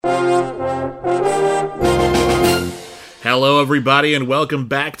Hello, everybody, and welcome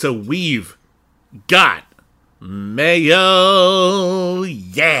back to We've Got Mail.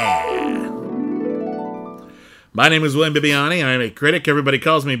 Yeah! My name is William Bibiani. I'm a critic. Everybody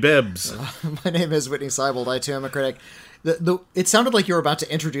calls me Bibbs. My name is Whitney Seibold. I, too, am a critic. It sounded like you were about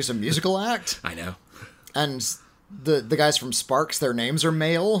to introduce a musical act. I know. And the guys from Sparks, their names are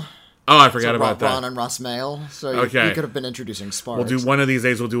male. Oh, I forgot about that. Ron and Ross Mail. So okay. You could have been introducing Sparks. We'll do one of these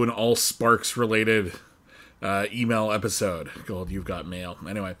days. We'll do an all Sparks-related email episode called You've Got Mail.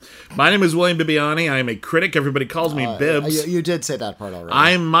 Anyway, my name is William Bibiani. I am a critic. Everybody calls me Bibbs. You did say that part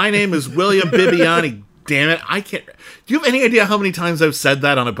already. My name is William Bibiani. Damn it. I can't. Do you have any idea how many times I've said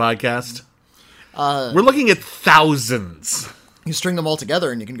that on a podcast? We're looking at thousands. You string them all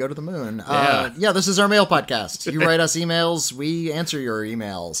together and you can go to the moon. Yeah. This is our mail podcast. You write us emails, we answer your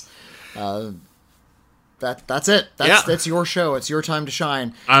emails. That's it. That's your show. It's your time to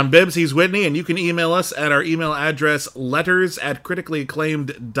shine. I'm Bibbs, he's Whitney, and you can email us at our email address,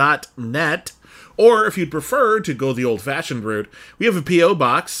 letters@criticallyacclaimed.net. Or if you'd prefer to go the old-fashioned route, we have a P.O.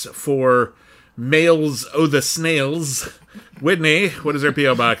 box for mails the snails. Whitney, what is our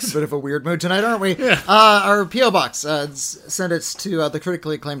P.O. box? Bit of a weird mood tonight, aren't we? Yeah. Our P.O. box, send it to the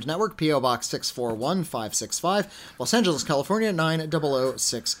Critically Acclaimed Network, P.O. Box 641565, Los Angeles, California,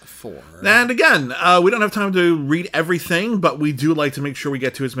 90064. And again, we don't have time to read everything, but we do like to make sure we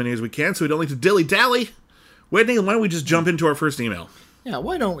get to as many as we can, so we don't like to dilly-dally. Whitney, why don't we just jump into our first email? Yeah,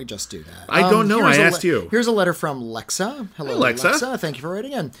 why don't we just do that? I don't know, I asked you. Here's a letter from Lexa. Hello, Hi, Lexa. Lexa. Thank you for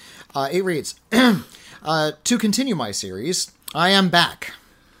writing in. It reads, to continue my series, I am back.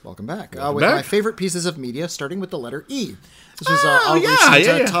 Welcome back. With my favorite pieces of media, starting with the letter E. This was a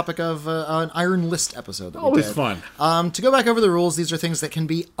recent topic of an Iron List episode that Always we did. fun. To go back over the rules, these are things that can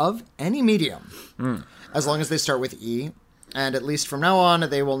be of any medium, as long as they start with E. And at least from now on,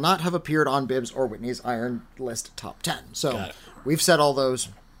 they will not have appeared on Bibbs or Whitney's Iron List Top 10. So we've said all those.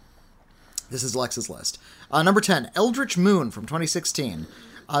 This is Lex's list. Number 10, Eldritch Moon from 2016.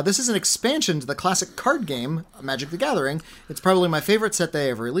 This is an expansion to the classic card game, Magic the Gathering. It's probably my favorite set they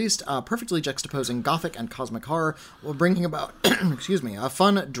ever released, perfectly juxtaposing gothic and cosmic horror, while bringing about, a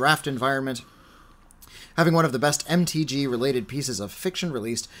fun draft environment, having one of the best MTG-related pieces of fiction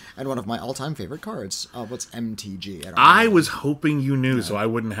released, and one of my all-time favorite cards. What's MTG? I was hoping you knew, so I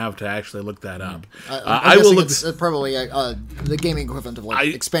wouldn't have to actually look that up. I will look. It's probably the gaming equivalent of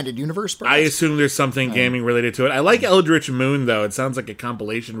Expanded Universe. Perhaps? I assume there's something gaming related to it. I like Eldritch Moon, though. It sounds like a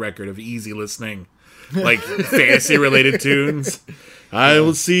compilation record of easy listening, like fantasy-related tunes. I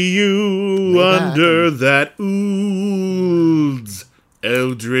will see you under that ooze,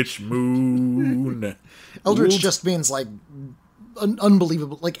 Eldritch Moon. Eldritch just means like an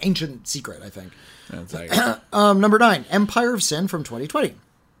unbelievable, like ancient secret, I think. That's Number 9, Empire of Sin from 2020.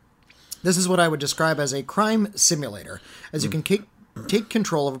 This is what I would describe as a crime simulator, as you can take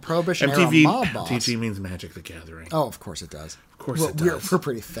control of a Prohibition-era mob boss. MTG means Magic the Gathering. Oh, of course it does. Of course it does. We're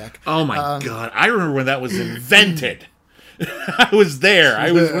pretty thick. Oh my God. I remember when that was invented. I was there.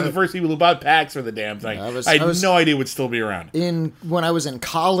 I was one of the first people who bought packs for the damn thing. I had no idea it would still be around. When I was in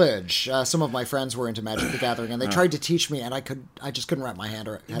college, some of my friends were into Magic the Gathering, and they tried to teach me, and I just couldn't wrap my head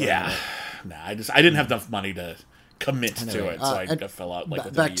around it. I didn't have enough money to commit to it, so I fell out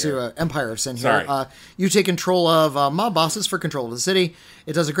like back to Empire of Sin Sorry. here. You take control of mob bosses for control of the city.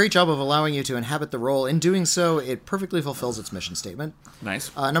 It does a great job of allowing you to inhabit the role. In doing so, it perfectly fulfills its mission statement.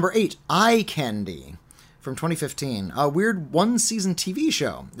 Nice. Number 8, Eye Candy from 2015. A weird one-season TV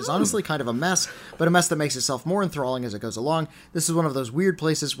show. It's honestly kind of a mess, but a mess that makes itself more enthralling as it goes along. This is one of those weird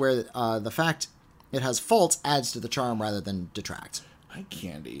places where the fact it has faults adds to the charm rather than detracts. Eye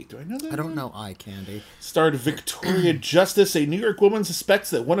Candy. Do I know that? I don't know Eye Candy. Starred Victoria Justice. A New York woman suspects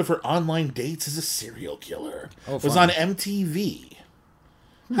that one of her online dates is a serial killer. It was on MTV.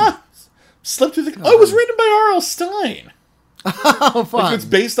 Huh. Slipped through the... Oh, it was written by R.L. Stein. Oh, fun. Like it's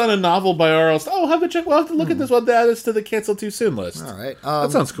based on a novel by R.L. Stein. Oh, we'll have to look at this one. Add this to the Cancel Too Soon list. All right.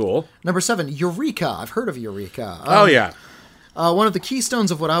 That sounds cool. Number 7, Eureka. I've heard of Eureka. Oh, yeah. One of the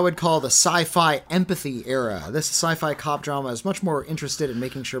keystones of what I would call the sci-fi empathy era. This sci-fi cop drama is much more interested in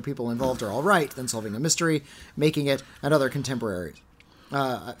making sure people involved are all right than solving a mystery, making it, and other contemporaries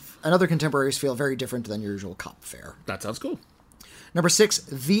feel very different than your usual cop fare. That sounds cool. Number 6,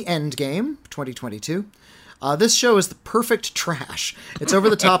 The End Game, 2022. This show is the perfect trash. It's over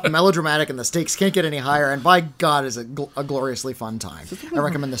the top, melodramatic, and the stakes can't get any higher, and by God, is it a gloriously fun time. I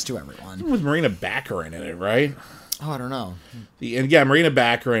recommend this to everyone. With Marina Baccarin in it, right? Oh, I don't know. Marina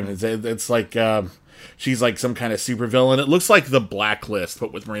Baccarin, it's like, she's like some kind of supervillain. It looks like The Blacklist,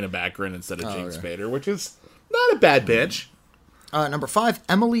 but with Marina Baccarin instead of James Spader, which is not a bad bitch. Number 5,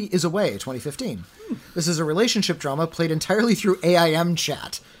 Emily is Away, 2015. This is a relationship drama played entirely through AIM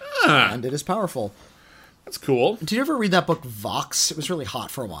chat. And it is powerful. That's cool. Did you ever read that book, Vox? It was really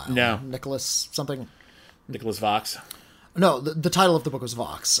hot for a while. No. Nicholas something? Nicholas Vox? No, the title of the book was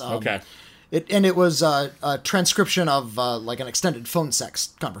Vox. Okay. It was a transcription of like an extended phone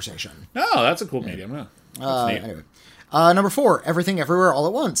sex conversation. Oh, that's a cool medium. Yeah. That's neat. Anyway. Number 4, Everything Everywhere All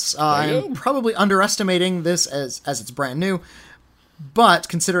at Once. I'm probably underestimating this as it's brand new, but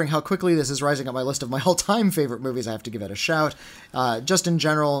considering how quickly this is rising up my list of my all-time favorite movies, I have to give it a shout. Just in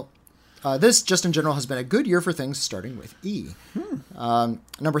general, has been a good year for things, starting with E.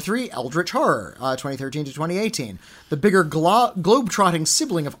 Number 3, Eldritch Horror, 2013 to 2018. The bigger globe-trotting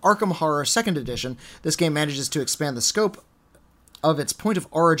sibling of Arkham Horror 2nd Edition, this game manages to expand the scope of its point of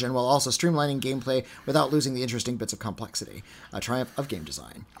origin while also streamlining gameplay without losing the interesting bits of complexity. A triumph of game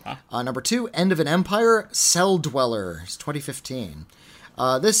design. Number 2, End of an Empire, Cell Dwellers, 2015.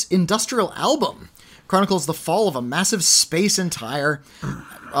 This industrial album chronicles the fall of a massive space entire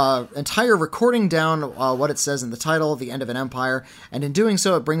recording down what it says in the title, The End of an Empire, and in doing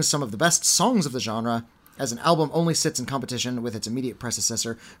so it brings some of the best songs of the genre, as an album only sits in competition with its immediate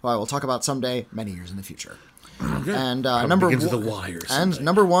predecessor, who I will talk about someday, many years in the future. Okay. And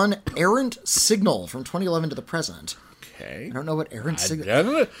number 1, Errant Signal from 2011 to the present. Okay. I don't know what Errant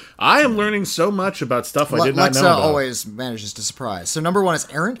Signal. I am learning so much about stuff I did not know Lexa about. always manages to surprise. So number 1 is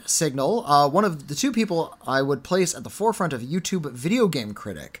Errant Signal, one of the 2 people I would place at the forefront of YouTube video game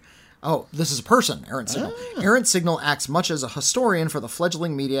critic. Oh, this is a person, Errant Signal. Errant Signal acts much as a historian for the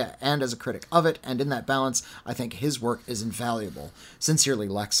fledgling media and as a critic of it, and in that balance, I think his work is invaluable. Sincerely,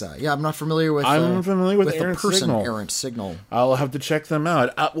 Lexa. Yeah, I'm not familiar with with the person Signal. Errant Signal. I'll have to check them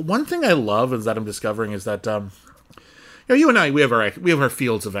out. One thing I love is that I'm discovering is that you and I we have our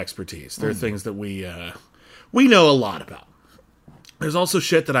fields of expertise. There are things that we know a lot about. There's also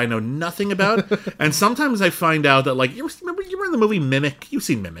shit that I know nothing about, and sometimes I find out that, like, you remember the movie Mimic? You've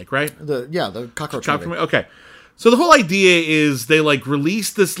seen Mimic, right? The cockroach movie. Okay. So the whole idea is they, like,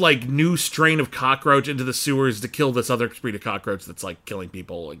 release this, like, new strain of cockroach into the sewers to kill this other breed of cockroach that's, like, killing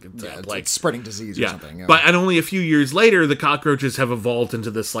people. Like, it's spreading disease or something. Yeah. And only a few years later, the cockroaches have evolved into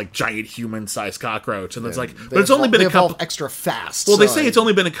this, like, giant human-sized cockroach. And it's like, but it's only been a couple... extra fast. Well, they say it's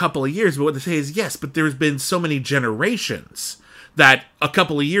only been a couple of years, but what they say is, yes, but there's been so many generations that a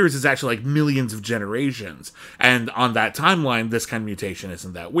couple of years is actually like millions of generations. And on that timeline, this kind of mutation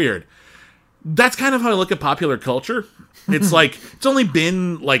isn't that weird. That's kind of how I look at popular culture. It's like, it's only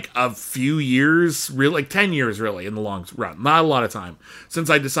been like a few years, really, like 10 years really in the long run. Not a lot of time since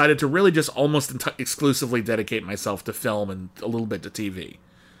I decided to really just almost exclusively dedicate myself to film and a little bit to TV.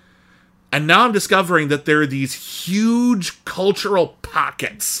 And now I'm discovering that there are these huge cultural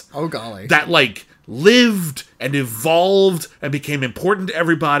pockets. Oh, golly. That, like, lived and evolved and became important to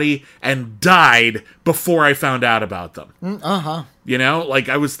everybody and died before I found out about them. You know? Like,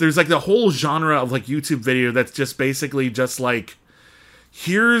 there's, like, the whole genre of, like, YouTube video that's just basically just, like,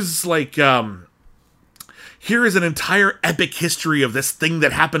 here is an entire epic history of this thing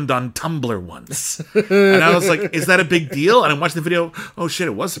that happened on Tumblr once. And I was like, is that a big deal? And I'm watching the video, oh shit,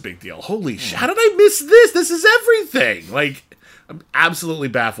 it was a big deal. Holy shit, how did I miss this? This is everything. Like, I'm absolutely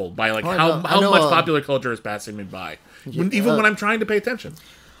baffled by like how much popular culture is passing me by. Even when I'm trying to pay attention.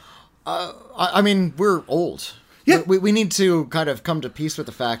 I mean, we're old. Yeah. We need to kind of come to peace with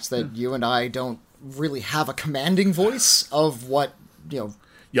the fact that you and I don't really have a commanding voice of what,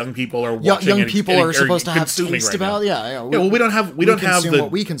 young people are watching. Young people are supposed to have taste right about. Now. Well, we don't have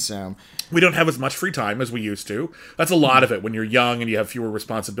what we consume. We don't have as much free time as we used to. That's a lot of it. When you're young and you have fewer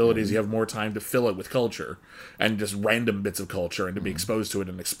responsibilities, you have more time to fill it with culture and just random bits of culture and to be exposed to it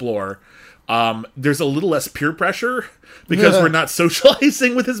and explore. There's a little less peer pressure because we're not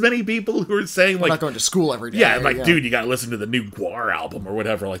socializing with as many people who are saying like, we're not going to school every day. Yeah, like, dude, you got to listen to the new Gwar album or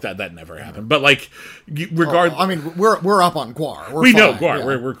whatever like that. That never happened. But like, I mean, we're up on Gwar. We know Gwar.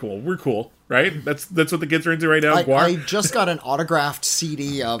 Yeah. We're cool. We're cool. Right? That's what the kids are into right now. Gwar. I just got an autographed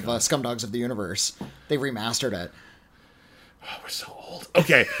CD of Scumdogs of the Universe. They remastered it. Oh, we're so old.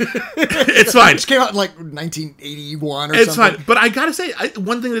 Okay. It's fine. It came out in like 1981 or something. It's fine. But I gotta say,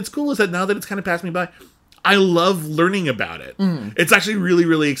 one thing that's cool is that now that it's kind of passed me by, I love learning about it. It's actually really,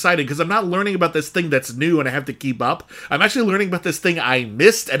 really exciting because I'm not learning about this thing that's new and I have to keep up. I'm actually learning about this thing I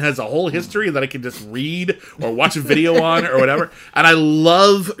missed and has a whole history that I can just read or watch a video on or whatever. And I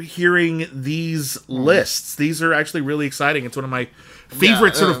love hearing these lists. These are actually really exciting. It's one of my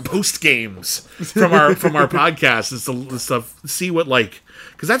favorite sort of post games from our podcast is to see what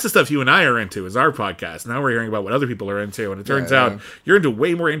because that's the stuff you and I are into is our podcast. Now we're hearing about what other people are into, and it turns out you're into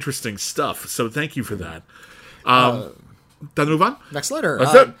way more interesting stuff. So thank you for that. Time to move on? Next letter.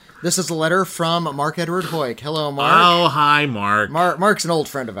 That's it. This is a letter from Mark Edward Hoyk. Hello, Mark. Oh, hi, Mark. Mark's an old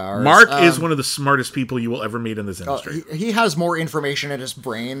friend of ours. Mark is one of the smartest people you will ever meet in this industry. He has more information in his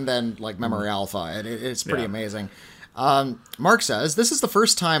brain than like Memory Alpha. It's pretty amazing. Mark says, this is the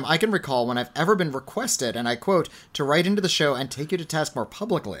first time I can recall when I've ever been requested, and I quote, to write into the show and take you to task more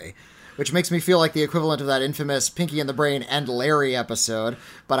publicly, which makes me feel like the equivalent of that infamous Pinky in the Brain and Larry episode,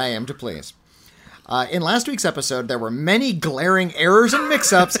 but I am to please. In last week's episode, there were many glaring errors and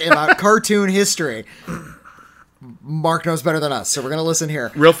mix-ups about cartoon history. Mark knows better than us, so we're going to listen here.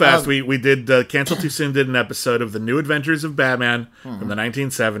 Real fast, we did, Cancel Too Soon did an episode of The New Adventures of Batman from the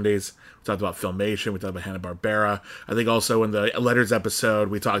 1970s. We talked about Filmation, we talked about Hanna-Barbera. I think also in the Letters episode,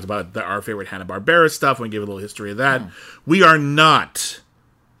 we talked about our favorite Hanna-Barbera stuff, and we gave a little history of that. We are not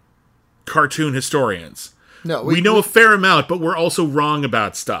cartoon historians. No, we know a fair amount, but we're also wrong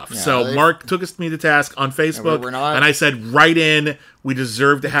about stuff. Yeah, so Mark took me to task on Facebook, and I said, write in. We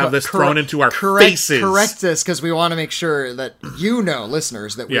deserve to have this thrown into our faces. Correct this, because we want to make sure that you know,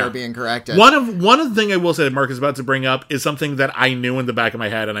 listeners, that we are being corrected. One of the thing I will say that Mark is about to bring up is something that I knew in the back of my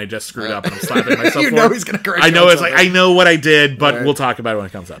head, and I just screwed up, and I'm slapping myself you know he's going to correct I know it's like, I know what I did, but we'll talk about it when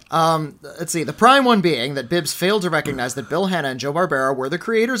it comes up. Let's see. The prime one being that Bibbs failed to recognize that Bill Hanna and Joe Barbera were the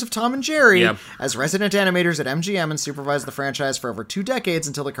creators of Tom and Jerry as resident animators at MGM and supervised the franchise for over 2 decades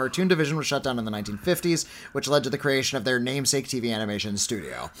until the cartoon division was shut down in the 1950s, which led to the creation of their namesake TV animation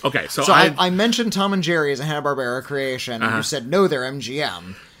studio. Okay, so I mentioned Tom and Jerry as a Hanna-Barbera creation, and you said, no, they're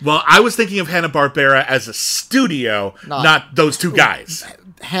MGM. Well, I was thinking of Hanna-Barbera as a studio, not those two guys.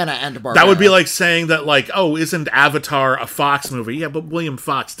 Hanna and Barbera. That would be like saying that, like, oh, isn't Avatar a Fox movie? Yeah, but William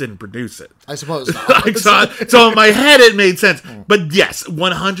Fox didn't produce it. I suppose not. so in my head, it made sense. But yes,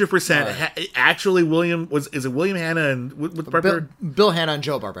 100%. Actually, is it William Hanna and with Bill Hanna and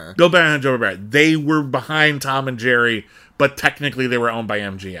Joe Barbera. Bill Hanna and Joe Barbera. They were behind Tom and Jerry, but technically they were owned by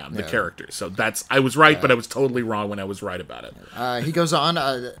MGM, the characters. So I was right, but I was totally wrong when I was right about it. He goes on,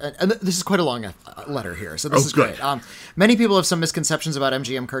 and this is quite a long letter here, so this is great. Many people have some misconceptions about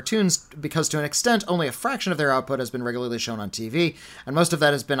MGM cartoons because to an extent, only a fraction of their output has been regularly shown on TV, and most of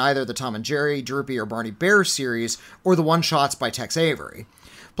that has been either the Tom and Jerry, Droopy, or Barney Bear series, or the one-shots by Tex Avery.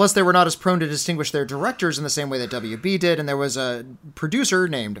 Plus, they were not as prone to distinguish their directors in the same way that WB did, and there was a producer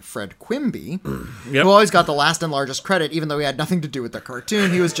named Fred Quimby, who always got the last and largest credit, even though he had nothing to do with the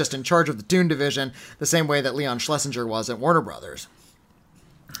cartoon. He was just in charge of the Toon division, the same way that Leon Schlesinger was at Warner Brothers.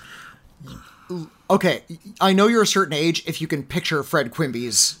 Okay, I know you're a certain age if you can picture Fred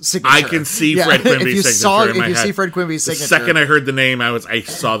Quimby's signature. I can see Fred Quimby's signature in my head. If you see Fred Quimby's signature. The second I heard the name, I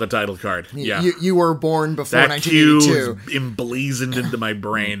saw the title card. Yeah. You were born before that 1982. That emblazoned into my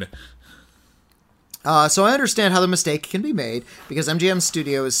brain. So I understand how the mistake can be made, because MGM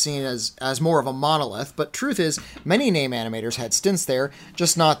Studio is seen as more of a monolith, but truth is, many name animators had stints there,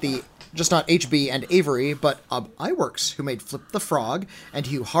 just not HB and Avery, but Iwerks, who made Flip the Frog, and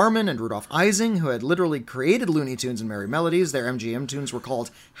Hugh Harman and Rudolph Ising, who had literally created Looney Tunes and Merry Melodies. Their MGM tunes were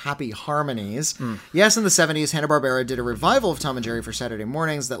called Happy Harmonies. Yes, in the 70s, Hanna-Barbera did a revival of Tom and Jerry for Saturday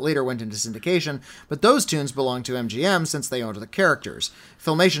mornings that later went into syndication, but those tunes belonged to MGM since they owned the characters.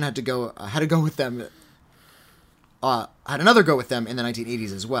 Filmation had another go with them in the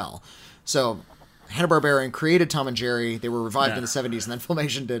 1980s as well. So Hanna-Barbera created Tom and Jerry. They were revived in the 70s, and then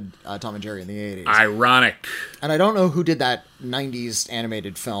Filmation did Tom and Jerry in the 80s. Ironic. And I don't know who did that 90s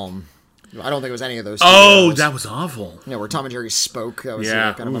animated film. I don't think it was any of those. Oh, that was awful. Yeah, where Tom and Jerry spoke. That was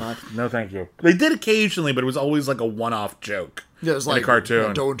kind of an odd. No, thank you. They did occasionally, but it was always like a one-off joke. Yeah, it was like a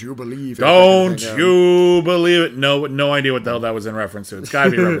cartoon. Don't you believe it? Don't you believe it? No idea what the hell that was in reference to. It's got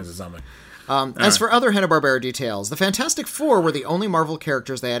to be a reference to something. As for other Hanna-Barbera details, the Fantastic Four were the only Marvel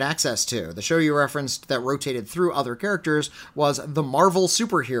characters they had access to. The show you referenced that rotated through other characters was The Marvel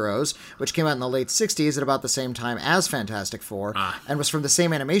Superheroes, which came out in the late 60s at about the same time as Fantastic Four, and was from the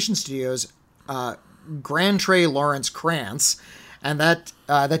same animation studios, Grand Trey Lawrence Krantz, and that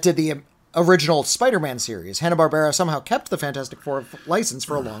did the original Spider-Man series. Hanna-Barbera somehow kept the Fantastic Four license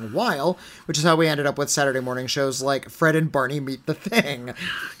for a long while, which is how we ended up with Saturday morning shows like Fred and Barney Meet the Thing.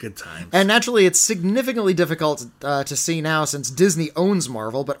 Good times. And naturally, it's significantly difficult to see now since Disney owns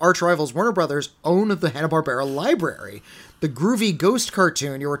Marvel, but arch rivals Warner Brothers own the Hanna-Barbera library. The groovy ghost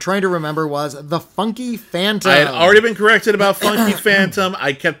cartoon you were trying to remember was The Funky Phantom. I had already been corrected about Funky Phantom.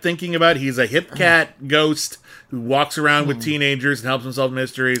 I kept thinking about he's a hip cat ghost who walks around with teenagers and helps them solve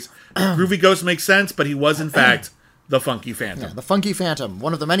mysteries. Groovy Ghost makes sense, but he was, in fact, the Funky Phantom. Yeah, the Funky Phantom,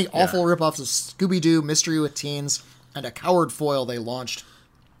 one of the many awful ripoffs of Scooby-Doo, Mystery with Teens, and a coward foil they launched.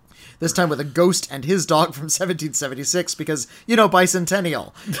 This time with a ghost and his dog from 1776, because,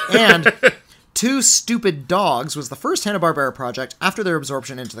 bicentennial. And Two Stupid Dogs was the first Hanna-Barbera project after their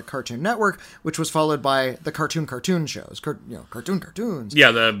absorption into the Cartoon Network, which was followed by the Cartoon shows. Cartoons.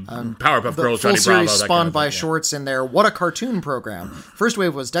 Yeah, the Powerpuff The Girls, full Johnny Bravo. series That spawned kind of by thing, yeah. shorts in their What a Cartoon program. First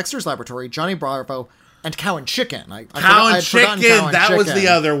wave was Dexter's Laboratory, Johnny Bravo, and Cow and Chicken. Cow and I'd forgotten Cow Chicken, and that was Chicken. the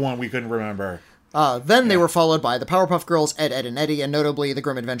other one we couldn't remember. Then they were followed by the Powerpuff Girls, Ed, Edd and Eddy, and notably the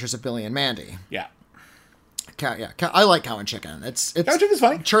Grim Adventures of Billy and Mandy. Yeah. I like Cow and Chicken. It's Cow and Chicken's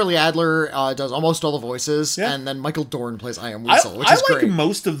funny. Charlie Adler does almost all the voices, Yeah. and then Michael Dorn plays I Am Weasel, which is I like great.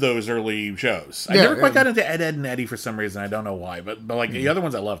 most of those early shows. I Yeah, never quite yeah. got into Ed, Edd and Eddy for some reason. I don't know why, but like the other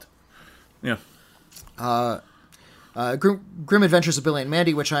ones I loved. Yeah. Grim Adventures of Billy and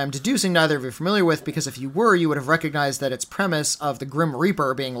Mandy, which I am deducing neither of you are familiar with, because if you were, you would have recognized that its premise of the Grim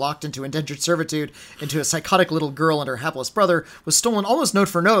Reaper being locked into indentured servitude into a psychotic little girl and her hapless brother was stolen almost note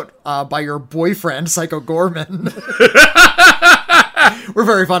for note by your boyfriend, Psycho Gorman. We're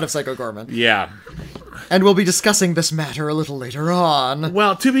very fond of Psycho Gorman. Yeah. And we'll be discussing this matter a little later on.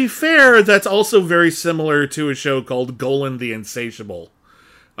 Well, to be fair, that's also very similar to a show called Golan the Insatiable.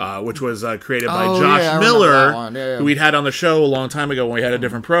 Which was created by Oh, Josh yeah, I remember Miller, that one. Yeah. who we'd had on the show a long time ago when we had a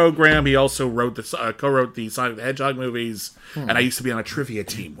different program. He also wrote co-wrote the Sonic the Hedgehog movies, and I used to be on a trivia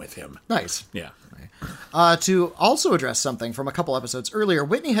team with him. Nice. Yeah. To also address something from a couple episodes earlier,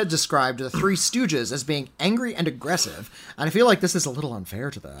 Whitney had described the Three Stooges as being angry and aggressive, and I feel like this is a little unfair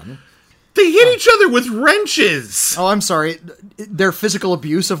to them. They hit each other with wrenches. Oh, I'm sorry. Their physical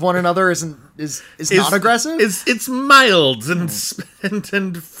abuse of one another is not aggressive? It's mild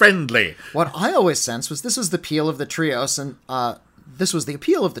and friendly. What I always sensed was this was the appeal of the trio,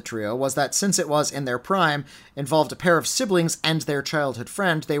 was that since it was in their prime, involved a pair of siblings and their childhood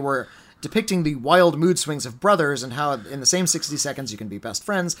friend, they were depicting the wild mood swings of brothers and how in the same 60 seconds you can be best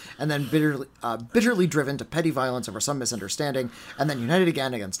friends and then bitterly driven to petty violence over some misunderstanding and then united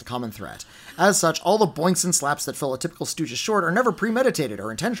again against a common threat. As such, all the boinks and slaps that fill a typical Stooges short are never premeditated or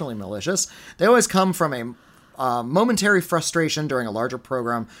intentionally malicious. They always come from a momentary frustration during a larger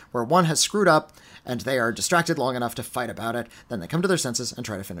program where one has screwed up and they are distracted long enough to fight about it. Then they come to their senses and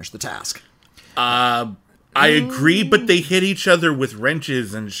try to finish the task. I agree, but they hit each other with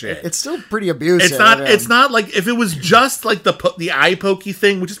wrenches and shit. It's still pretty abusive. It's not like if it was just like the eye pokey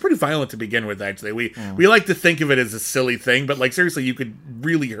thing, which is pretty violent to begin with. Actually, we like to think of it as a silly thing, but like seriously, you could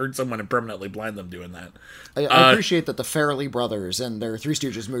really hurt someone and permanently blind them doing that. I appreciate that the Farrelly brothers in their Three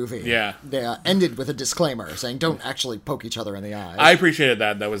Stooges movie, they ended with a disclaimer saying don't actually poke each other in the eyes. I appreciated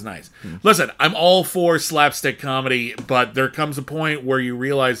that. That was nice. Listen, I'm all for slapstick comedy, but there comes a point where you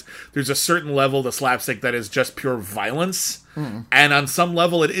realize there's a certain level to slapstick that is just pure violence. And on some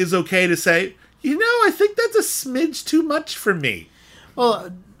level, it is okay to say, I think that's a smidge too much for me.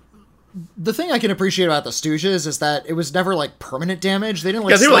 Well, the thing I can appreciate about the Stooges is that it was never like permanent damage. They didn't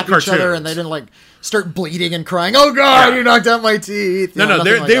they were slap like each other cartoons. and they didn't like start bleeding and crying, "Oh God, you knocked out my teeth." No,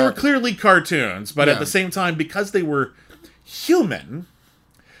 nothing like they that. were clearly cartoons, but Yeah. at the same time, because they were human,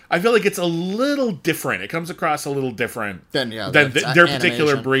 I feel like it's a little different. It comes across a little different than their particular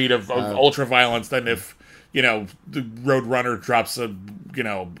animation. breed of ultra violence than if the Roadrunner drops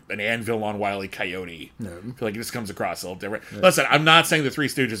an anvil on Wile E. Coyote. I feel like it just comes across a little different. Yeah. Listen, I'm not saying the Three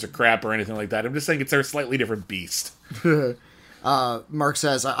Stooges are crap or anything like that. I'm just saying they're a slightly different beast. Mark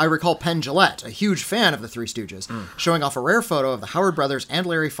says, I recall Penn Jillette, a huge fan of the Three Stooges, showing off a rare photo of the Howard brothers and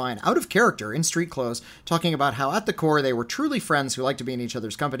Larry Fine out of character in street clothes, talking about how at the core they were truly friends who liked to be in each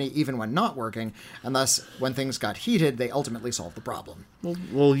other's company even when not working, and thus when things got heated, they ultimately solved the problem.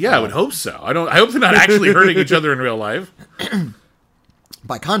 Well, yeah, I would hope so. I hope they're not actually hurting each other in real life.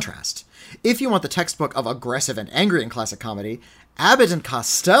 By contrast, if you want the textbook of aggressive and angry in classic comedy, Abbott and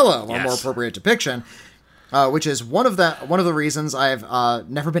Costello are more appropriate depiction. Which is one of the reasons I've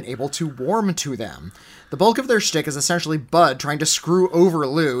never been able to warm to them. The bulk of their shtick is essentially Bud trying to screw over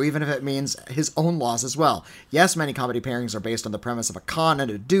Lou, even if it means his own loss as well. Yes, many comedy pairings are based on the premise of a con and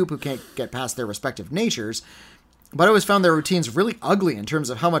a dupe who can't get past their respective natures, but I always found their routines really ugly in terms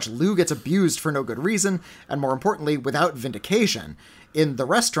of how much Lou gets abused for no good reason, and more importantly, without vindication. In the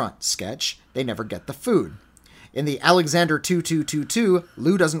restaurant sketch, they never get the food. In the Alexander 2222,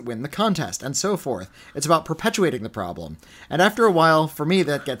 Lou doesn't win the contest, and so forth. It's about perpetuating the problem. And after a while, for me,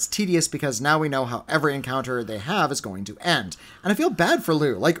 that gets tedious because now we know how every encounter they have is going to end. And I feel bad for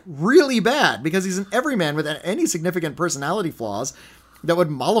Lou, like really bad, because he's an everyman with any significant personality flaws that would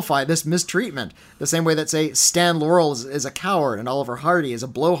mollify this mistreatment. The same way that, say, Stan Laurel is a coward and Oliver Hardy is a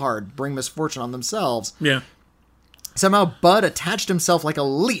blowhard, bring misfortune on themselves. Yeah. Somehow Bud attached himself like a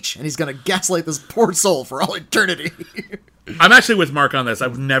leech, and he's going to gaslight this poor soul for all eternity. I'm actually with Mark on this.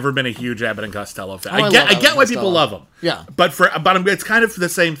 I've never been a huge Abbott and Costello fan. Oh, I get why people love him. Yeah. But it's kind of the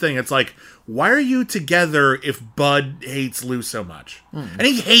same thing. It's like, why are you together if Bud hates Lou so much? And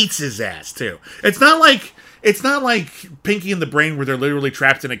he hates his ass too. It's not like Pinky and the Brain where they're literally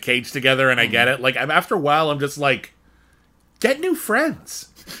trapped in a cage together, and I get it. Like, after a while, I'm just like, get new friends.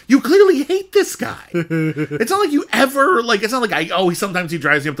 You clearly hate this guy. It's not like you ever, like, it's not like, sometimes he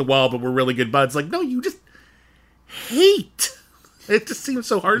drives you up the wall, but we're really good buds. Like, no, you just hate. It just seems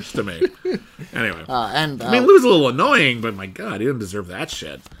so harsh to me. Anyway. I mean, Lou's a little annoying, but my God, he didn't deserve that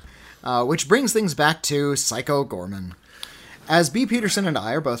shit. Which brings things back to Psycho Gorman. As B. Peterson and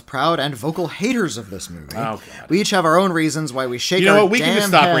I are both proud and vocal haters of this movie, we each have our own reasons why we shake our damn heads. You know what? We can just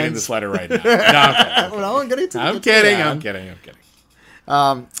stop reading this letter right now. I'm kidding.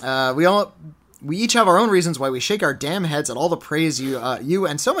 We each have our own reasons why we shake our damn heads at all the praise you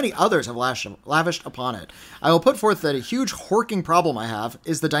and so many others have lavished upon it. I will put forth that a huge horking problem I have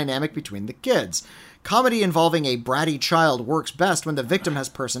is the dynamic between the kids. Comedy involving a bratty child works best when the victim has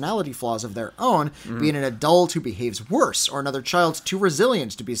personality flaws of their own, be it an adult who behaves worse or another child too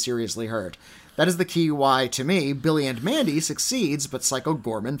resilient to be seriously hurt. That is the key why, to me, Billy and Mandy succeeds, but Psycho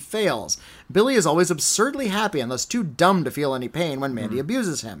Gorman fails. Billy is always absurdly happy and thus too dumb to feel any pain when Mandy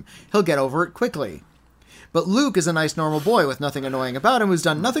abuses him. He'll get over it quickly. But Luke is a nice normal boy with nothing annoying about him who's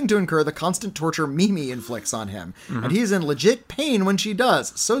done nothing to incur the constant torture Mimi inflicts on him. And he's in legit pain when she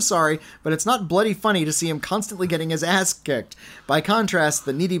does. So sorry, but it's not bloody funny to see him constantly getting his ass kicked. By contrast,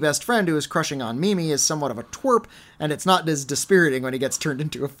 the needy best friend who is crushing on Mimi is somewhat of a twerp, and it's not as dispiriting when he gets turned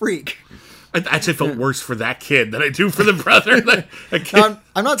into a freak. I actually felt worse for that kid than I do for the brother.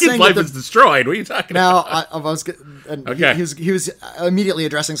 I'm not saying life is destroyed. What are you talking about? He was immediately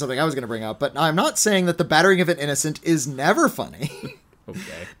addressing something I was going to bring up, but I'm not saying that the battering of an innocent is never funny.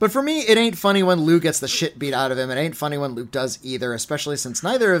 Okay. But for me, it ain't funny when Lou gets the shit beat out of him. It ain't funny when Luke does either, especially since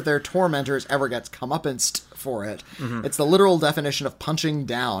neither of their tormentors ever gets comeuppance for it. It's the literal definition of punching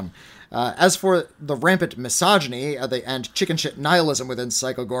down. As for the rampant misogyny and chicken shit nihilism within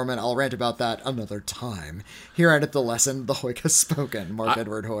Psycho Gorman, I'll rant about that another time. Here endeth the lesson, the Hoyk has spoken. Mark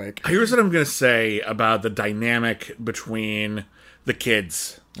Edward Hoyk. Here's what I'm going to say about the dynamic between the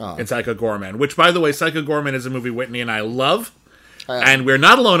kids in Psycho Gorman, which, by the way, Psycho Gorman is a movie Whitney and I love, and we're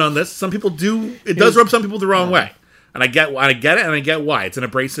not alone on this. Some people do. It does rub some people the wrong way. And I get it, and I get why. It's an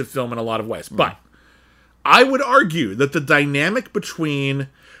abrasive film in a lot of ways. But I would argue that the dynamic between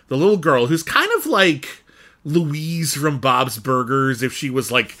the little girl, who's kind of like Louise from Bob's Burgers if she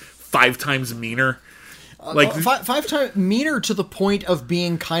was like 5 times meaner. Like 5 times meaner to the point of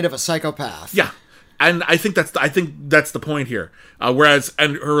being kind of a psychopath. Yeah. And I think that's the point here. Whereas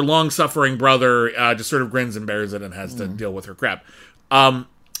her long-suffering brother just sort of grins and bears it and has to deal with her crap.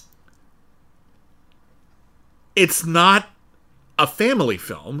 It's not a family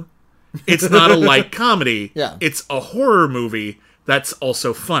film. It's not a light comedy. Yeah. It's a horror movie that's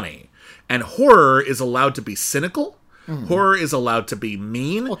also funny. And horror is allowed to be cynical. Horror is allowed to be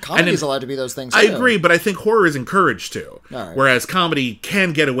mean. Well, comedy is allowed to be those things, too. I agree, but I think horror is encouraged to. Right. Whereas comedy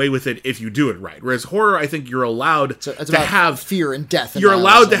can get away with it if you do it right. Whereas horror, I think you're allowed to have fear and death. You're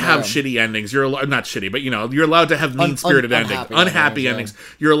allowed to have shitty endings. You're not shitty, but you're allowed to have mean-spirited endings, unhappy endings.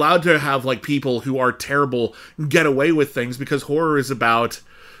 Yeah. You're allowed to have like people who are terrible get away with things because horror is about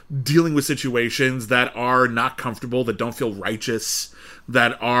dealing with situations that are not comfortable, that don't feel righteous,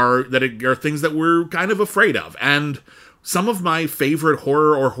 that are things that we're kind of afraid of. And some of my favorite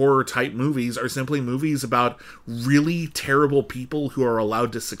horror or horror-type movies are simply movies about really terrible people who are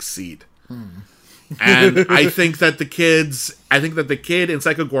allowed to succeed. And I think that the kid in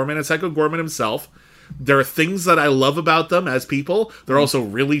Psycho Gorman and Psycho Gorman himself, there are things that I love about them as people. They're also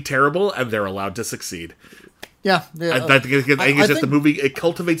really terrible, and they're allowed to succeed. Yeah. I think it's just the movie, it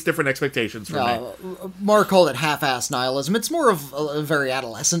cultivates different expectations for me. Mark called it half-assed nihilism. It's more of a very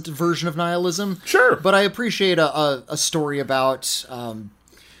adolescent version of nihilism. Sure. But I appreciate a story about,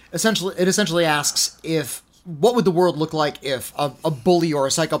 essentially asks what would the world look like if a bully or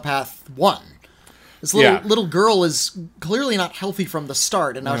a psychopath won? This little girl is clearly not healthy from the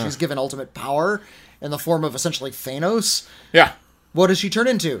start, and now she's given ultimate power in the form of essentially Thanos. Yeah. What does she turn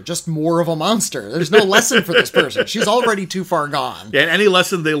into? Just more of a monster. There's no lesson for this person. She's already too far gone. Yeah, and any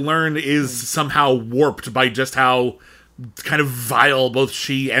lesson they learn is somehow warped by just how kind of vile both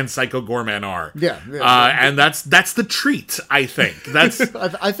she and Psycho Gorman are. Yeah. And that's the treat, I think. That's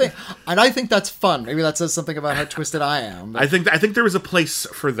I think that's fun. Maybe that says something about how twisted I am. But... I think there is a place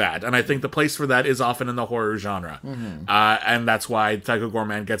for that, and I think the place for that is often in the horror genre. And that's why Psycho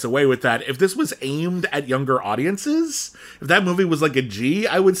Gorman gets away with that. If this was aimed at younger audiences, if that movie was like a G,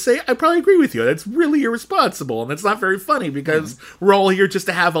 I would say I'd probably agree with you. That's really irresponsible, and it's not very funny because we're all here just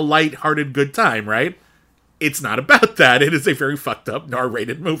to have a light-hearted good time, right? It's not about that. It is a very fucked up,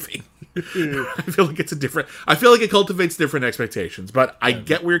 R-rated movie. I feel like I feel like it cultivates different expectations, but I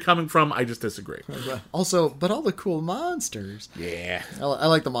get where you're coming from. I just disagree. Also, but all the cool monsters. Yeah. I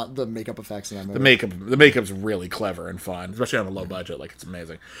like the makeup effects in that movie. The makeup's really clever and fun, especially on a low budget. Like, it's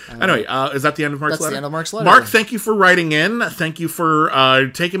amazing. Anyway, is that the end of Mark's letter? That's the end of Mark's letter. Mark, thank you for writing in. Thank you for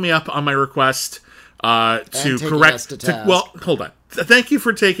taking me up on my request to correct. Well, hold on. Thank you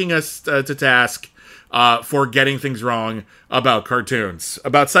for taking us to task for getting things wrong about cartoons.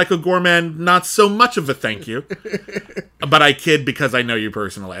 About Psycho Gorman, not so much of a thank you. But I kid because I know you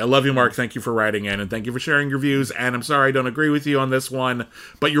personally. I love you, Mark. Thank you for writing in, and thank you for sharing your views. And I'm sorry I don't agree with you on this one,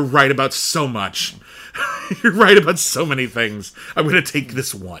 but you're right about so much. You're right about so many things. I'm going to take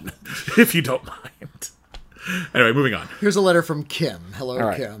this one, if you don't mind. Anyway, moving on. Here's a letter from Kim. Hello,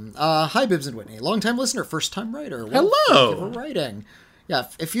 right. Kim. Hi, Bibbs and Whitney. Long-time listener, first-time writer. Hello. Thank you for writing. Yeah,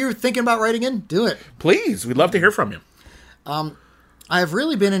 if you're thinking about writing in, do it. Please, we'd love to hear from you. I have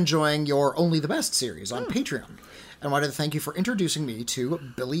really been enjoying your Only the Best series on Patreon, and wanted to thank you for introducing me to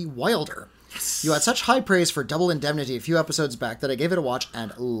Billy Wilder. Yes. You had such high praise for Double Indemnity a few episodes back that I gave it a watch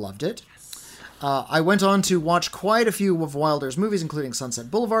and loved it. I went on to watch quite a few of Wilder's movies, including Sunset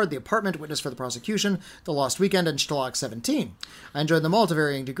Boulevard, The Apartment, Witness for the Prosecution, The Lost Weekend, and Stalag 17. I enjoyed them all to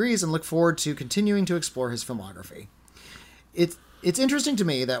varying degrees and look forward to continuing to explore his filmography. It's interesting to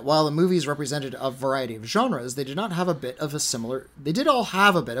me that while the movies represented a variety of genres, they did all have a bit of a similar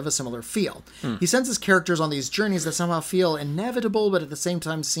feel. He sends his characters on these journeys that somehow feel inevitable, but at the same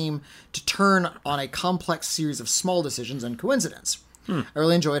time seem to turn on a complex series of small decisions and coincidence. I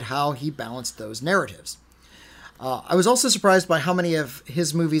really enjoyed how he balanced those narratives. I was also surprised by how many of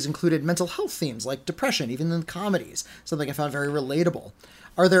his movies included mental health themes, like depression, even in the comedies, something I found very relatable.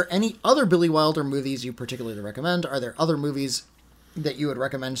 Are there any other Billy Wilder movies you particularly recommend? Are there other movies that you would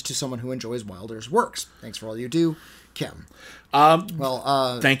recommend to someone who enjoys Wilder's works? Thanks for all you do, Kim.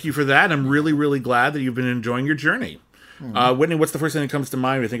 Thank you for that. I'm really, really glad that you've been enjoying your journey. Whitney, what's the first thing that comes to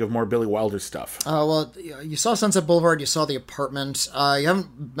mind when you think of more Billy Wilder stuff? Well, you saw Sunset Boulevard, you saw The Apartment. You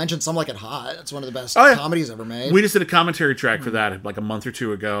haven't mentioned Some Like It Hot. It's one of the best comedies ever made. We just did a commentary track for that like a month or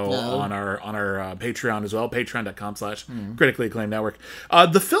two ago on our Patreon as well, patreon.com/critically acclaimed network.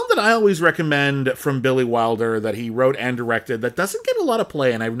 The film that I always recommend from Billy Wilder that he wrote and directed that doesn't get a lot of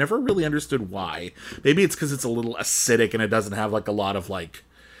play, and I've never really understood why. Maybe it's because it's a little acidic and it doesn't have like a lot of like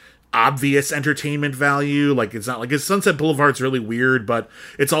obvious entertainment value. Like, it's not like Sunset Boulevard's really weird, but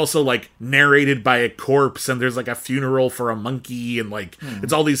it's also like narrated by a corpse and there's like a funeral for a monkey and like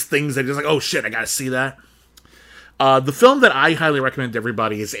it's all these things that just like, oh shit, I gotta see that. The film that I highly recommend to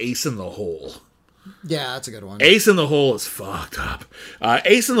everybody is Ace in the Hole. Yeah, that's a good one. Ace in the Hole is fucked up.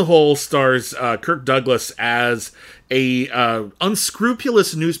 Ace in the Hole stars Kirk Douglas as a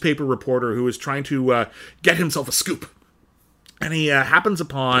unscrupulous newspaper reporter who is trying to get himself a scoop. And he happens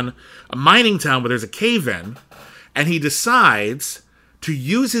upon a mining town where there's a cave-in, and he decides to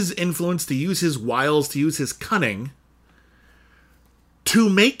use his influence, to use his wiles, to use his cunning to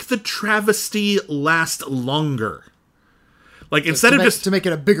make the travesty last longer. Like, instead of just... to make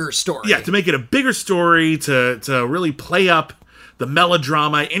it a bigger story. Yeah, to make it a bigger story, to really play up the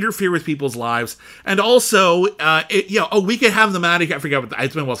melodrama, interfere with people's lives, and also, we could have them out of here. I forget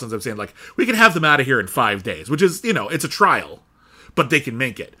it's been a while since I've seen, like, we could have them out of here in 5 days, which is, it's a trial, but they can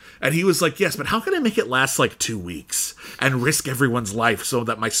make it. And he was like, yes, but how can I make it last, like, 2 weeks and risk everyone's life so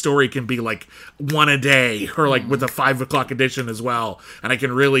that my story can be, like, one a day, or, like, with a 5 o'clock edition as well, and I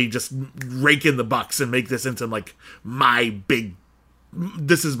can really just rake in the bucks and make this into, like,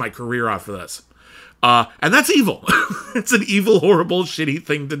 this is my career off of this. And that's evil. It's an evil, horrible, shitty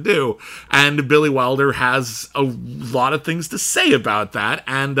thing to do. And Billy Wilder has a lot of things to say about that.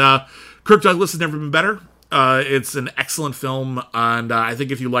 And Kirk Douglas has never been better. It's an excellent film. And I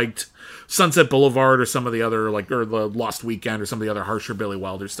think if you liked Sunset Boulevard or some of the other, or The Lost Weekend or some of the other harsher Billy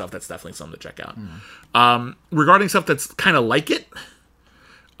Wilder stuff, that's definitely something to check out. Regarding stuff that's kind of like it,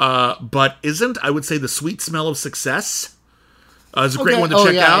 but isn't, I would say The Sweet Smell of Success. It's a great one to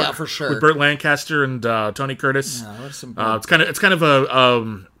check out. Yeah, for sure. With Burt Lancaster and Tony Curtis. Yeah, it's kind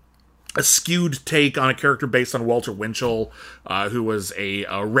of a skewed take on a character based on Walter Winchell, who was a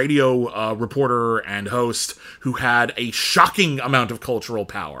radio reporter and host who had a shocking amount of cultural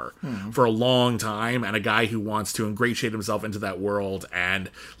power for a long time, and a guy who wants to ingratiate himself into that world and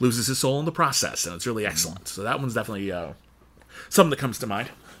loses his soul in the process, and it's really excellent. So that one's definitely something that comes to mind.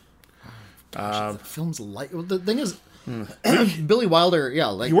 The film's the thing is, Billy Wilder,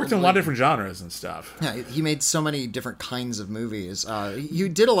 he worked in a lot of different genres and stuff. Yeah, he made so many different kinds of movies. He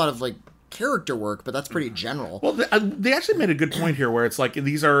did a lot of character work, but that's pretty general. Well, they actually made a good point here, where it's like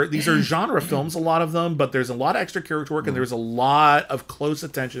these are genre films, a lot of them, but there's a lot of extra character work, and there's a lot of close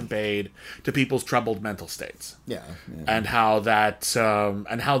attention paid to people's troubled mental states. Yeah. And how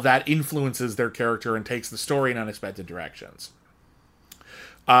that influences their character and takes the story in unexpected directions.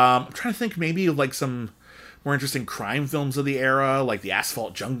 I'm trying to think maybe of some more interesting crime films of the era, like The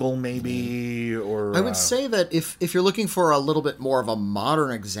Asphalt Jungle, maybe, or... I would say that if you're looking for a little bit more of a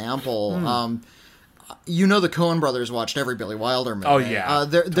modern example, the Coen brothers watched every Billy Wilder movie. Oh, yeah.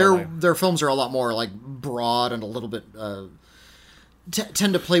 Their films are a lot more, broad and a little bit...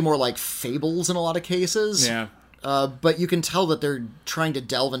 tend to play more like fables in a lot of cases. Yeah. But you can tell that they're trying to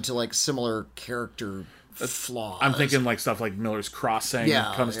delve into, similar character flaws. I'm thinking stuff like Miller's Crossing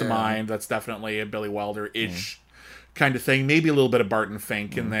comes to mind. That's definitely a Billy Wilder-ish kind of thing. Maybe a little bit of Barton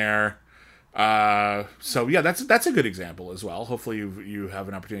Fink in there. So yeah, that's a good example as well. Hopefully you have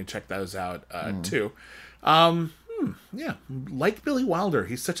an opportunity to check those out too. Yeah, like Billy Wilder,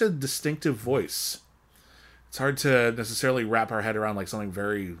 he's such a distinctive voice. It's hard to necessarily wrap our head around something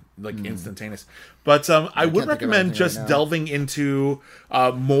very instantaneous. But I would recommend just delving into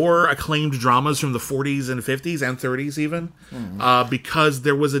more acclaimed dramas from the 40s and 50s and 30s even, because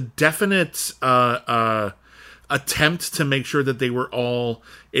there was a definite attempt to make sure that they were all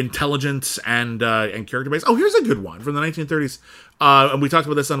intelligent and character based. Oh, here's a good one from the 1930s. And we talked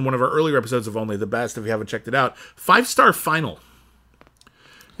about this on one of our earlier episodes of Only the Best. If you haven't checked it out, 5-Star Final.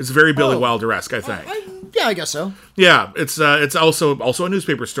 It's very Billy Wilder-esque, I think. Yeah, I guess so. Yeah, it's also a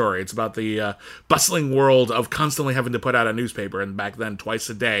newspaper story. It's about the bustling world of constantly having to put out a newspaper, and back then twice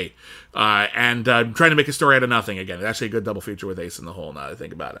a day, and trying to make a story out of nothing again. It's actually a good double feature with Ace in the Hole, now that I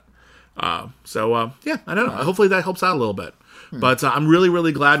think about it. Yeah, I don't know. Hopefully that helps out a little bit. But I'm really,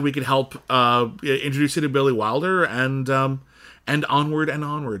 really glad we could help introduce you to Billy Wilder and onward and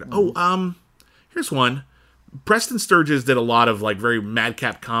onward. Here's one. Preston Sturges did a lot of very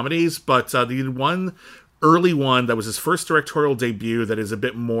madcap comedies, but he did one early one that was his first directorial debut that is a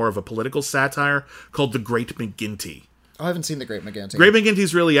bit more of a political satire called The Great McGinty. I haven't seen The Great McGinty. Great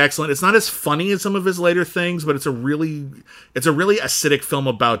McGinty's really excellent. It's not as funny as some of his later things, but it's a really acidic film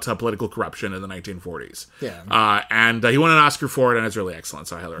about political corruption in the 1940s. Yeah. And he won an Oscar for it, and it's really excellent,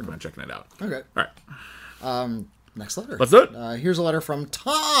 so I highly recommend checking it out. Okay. All right. Next letter. Let's do it. Here's a letter from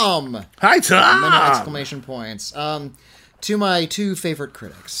Tom. Hi, Tom! Many exclamation points. To my two favorite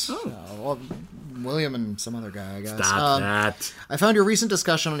critics. William and some other guy, I guess. Stop that. I found your recent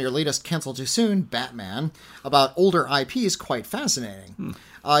discussion on your latest Cancel Too Soon, Batman, about older IPs quite fascinating.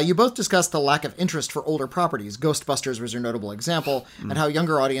 You both discussed the lack of interest for older properties. Ghostbusters was your notable example, and how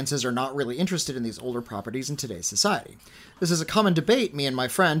younger audiences are not really interested in these older properties in today's society. This is a common debate me and my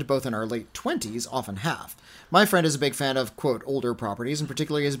friend, both in our late 20s, often have. My friend is a big fan of, quote, older properties, and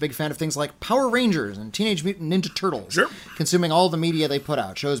particularly is a big fan of things like Power Rangers and Teenage Mutant Ninja Turtles, consuming all the media they put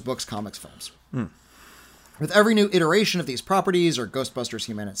out, shows, books, comics, films. With every new iteration of these properties, or Ghostbusters,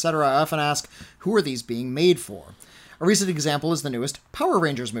 He-Man, etc., I often ask, who are these being made for? A recent example is the newest Power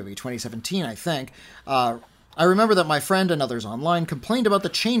Rangers movie, 2017, I think. I remember that my friend and others online complained about the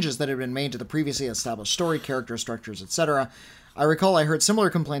changes that had been made to the previously established story, character structures, etc. I recall I heard similar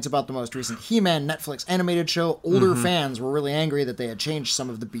complaints about the most recent He-Man Netflix animated show. Older fans were really angry that they had changed some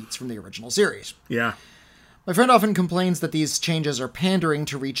of the beats from the original series. Yeah. My friend often complains that these changes are pandering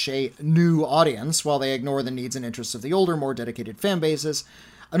to reach a new audience, while they ignore the needs and interests of the older, more dedicated fan bases.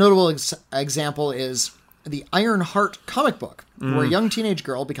 A notable example is the Iron Heart comic book, where a young teenage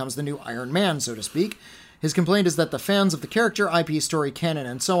girl becomes the new Iron Man, so to speak. His complaint is that the fans of the character, IP, story, canon,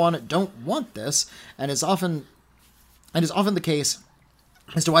 and so on don't want this, and is often the case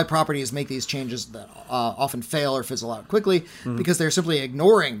as to why properties make these changes that often fail or fizzle out quickly, because they're simply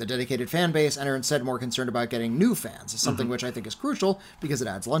ignoring the dedicated fan base and are instead more concerned about getting new fans, something which I think is crucial because it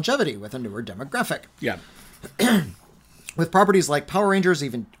adds longevity with a newer demographic. Yeah. With properties like Power Rangers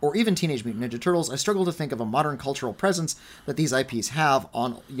or even Teenage Mutant Ninja Turtles, I struggle to think of a modern cultural presence that these IPs have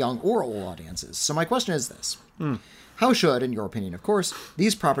on young or old audiences. So my question is this. How should, in your opinion of course,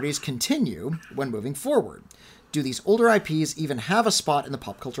 these properties continue when moving forward? Do these older IPs even have a spot in the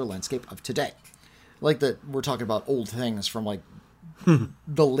pop culture landscape of today? Like that we're talking about old things from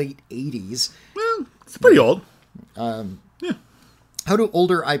the late 80s. Well, it's pretty old. How do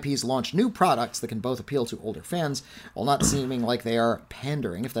older IPs launch new products that can both appeal to older fans while not seeming like they are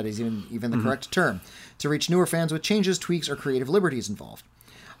pandering, if that is even the correct term, to reach newer fans with changes, tweaks, or creative liberties involved?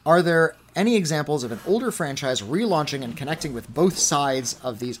 Are there any examples of an older franchise relaunching and connecting with both sides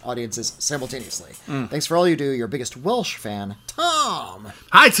of these audiences simultaneously? Thanks for all you do. Your biggest Welsh fan, Tom.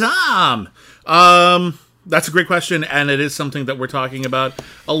 Hi, Tom. That's a great question, and it is something that we're talking about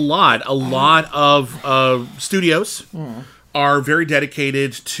a lot. A lot of studios are very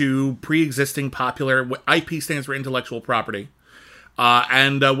dedicated to pre-existing popular. IP stands for intellectual property.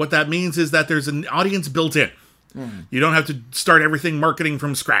 And what that means is that there's an audience built in. You don't have to start everything marketing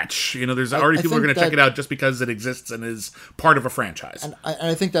from scratch. There's already people who are going to check it out just because it exists and is part of a franchise. And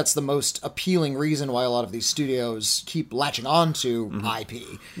I think that's the most appealing reason why a lot of these studios keep latching on to IP.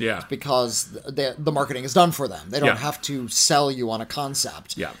 Yeah. It's because the marketing is done for them. They don't have to sell you on a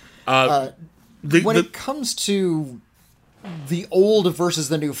concept. Yeah. When it comes to the old versus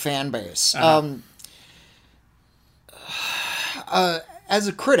the new fan base, as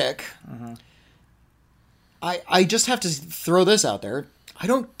a critic, I just have to throw this out there. I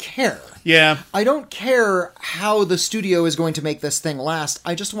don't care. Yeah. I don't care how the studio is going to make this thing last.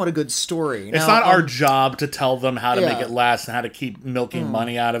 I just want a good story. It's not our job to tell them how to make it last and how to keep milking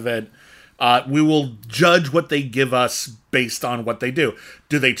money out of it. We will judge what they give us based on what they do.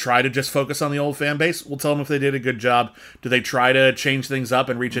 Do they try to just focus on the old fan base? We'll tell them if they did a good job. Do they try to change things up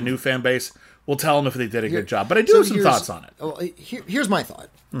and reach a new fan base? We'll tell them if they did a good job. But I do have some thoughts on it. Well, here's my thought.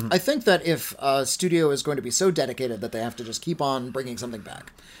 I think that if a studio is going to be so dedicated that they have to just keep on bringing something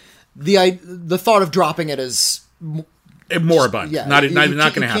back, the thought of dropping it is moribund. Yeah, not going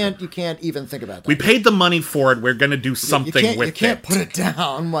to happen. You can't even think about that. We paid the money for it. We're going to do something with it. You can't put it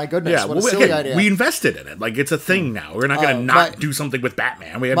down. My goodness, what a silly idea. We invested in it. Like, it's a thing now. We're not going to do something with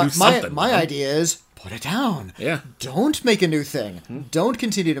Batman. We have to do something. My idea is put it down. Yeah. Don't make a new thing. Don't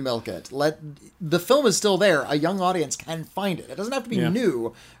continue to milk it. The film is still there. A young audience can find it. It doesn't have to be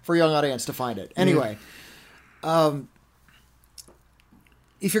new for a young audience to find it. Anyway,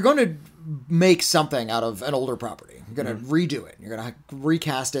 if you're going to make something out of an older property, you're going to redo it. You're going to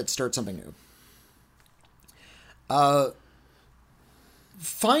recast it, start something new.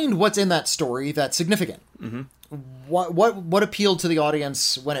 Find what's in that story that's significant. What appealed to the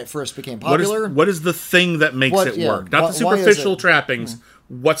audience when it first became popular? What is the thing that makes it work? Not the superficial trappings.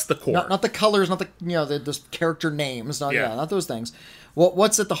 What's the core? Not the colors, not the the character names, not those things.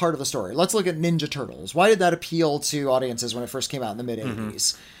 What's at the heart of the story? Let's look at Ninja Turtles. Why did that appeal to audiences when it first came out in the mid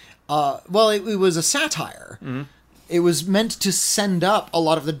 80s? Well, it was a satire. It was meant to send up a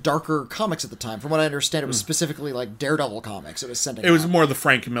lot of the darker comics at the time. From what I understand, it was specifically like Daredevil comics. It was sending. It was more the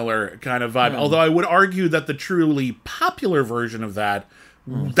Frank Miller kind of vibe. Although I would argue that the truly popular version of that,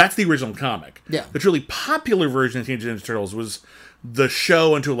 that's the original comic. Yeah. The truly popular version of Teenage Ninja Turtles was the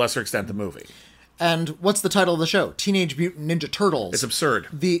show and to a lesser extent the movie. And what's the title of the show? Teenage Mutant Ninja Turtles. It's absurd.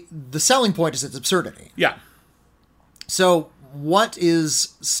 The selling point is its absurdity. Yeah. So what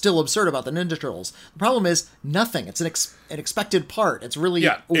is still absurd about the Ninja Turtles? The problem is nothing. It's an expected part. It's really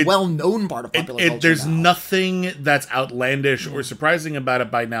a well-known part of popular culture. There's nothing that's outlandish or surprising about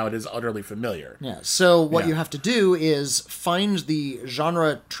it by now. It is utterly familiar. Yeah. So what you have to do is find the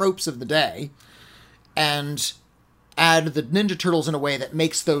genre tropes of the day and add the Ninja Turtles in a way that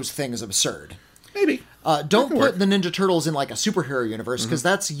makes those things absurd. Maybe. Don't put the Ninja Turtles in like a superhero universe because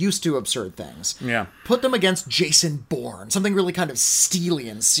that's used to absurd things. Yeah. Put them against Jason Bourne, something really kind of steely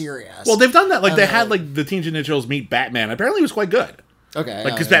and serious. Well, they've done that. Like they had like the Teenage Ninja Turtles meet Batman. Apparently, it was quite good. Okay.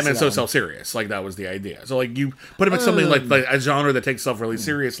 Like because Batman's so self-serious. Like that was the idea. So like you put him in something like a genre that takes itself really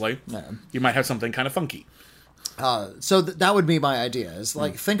seriously. You might have something kind of funky. So that would be my idea. Is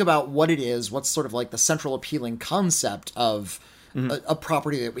like think about what it is. What's sort of like the central appealing concept of a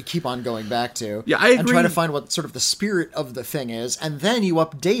property that we keep on going back to. Yeah, I agree. And try to find what sort of the spirit of the thing is, and then you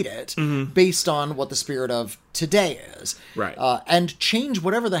update it based on what the spirit of today is. Right. And change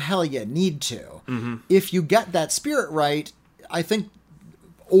whatever the hell you need to. If you get that spirit right, I think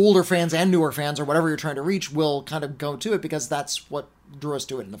older fans and newer fans, or whatever you're trying to reach, will kind of go to it because that's what drew us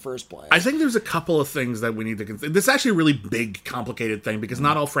to it in the first place. I think there's a couple of things that we need to consider. This is actually a really big, complicated thing because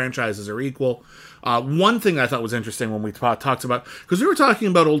not all franchises are equal. One thing I thought was interesting when we talked about, because we were talking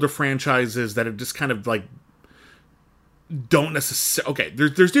about older franchises that have just kind of like don't necessarily... Okay,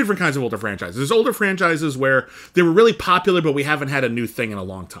 there's different kinds of older franchises. There's older franchises where they were really popular, but we haven't had a new thing in a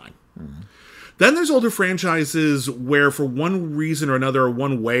long time. Then there's older franchises where for one reason or another, or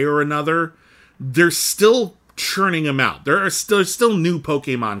one way or another, they're still churning them out. There's still new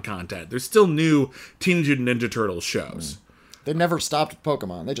Pokemon content. There's still new Teenage Mutant Ninja Turtles shows. They never stopped with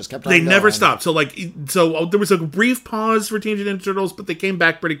Pokemon. They just kept on They going. never stopped. So there was a brief pause for Teenage Mutant Ninja Turtles, but they came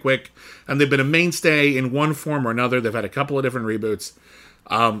back pretty quick, and they've been a mainstay in one form or another. They've had a couple of different reboots,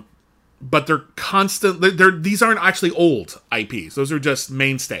 but they're constant. These aren't actually old IPs. Those are just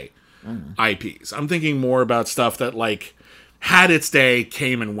mainstay IPs. I'm thinking more about stuff that had its day,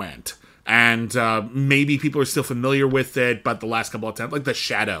 came and went. And maybe people are still familiar with it, but the last couple of times, like The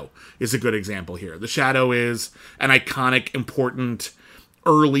Shadow is a good example here. The Shadow is an iconic, important,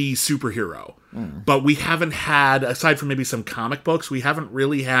 early superhero. But we haven't had, aside from maybe some comic books, we haven't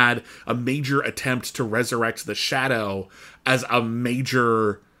really had a major attempt to resurrect The Shadow as a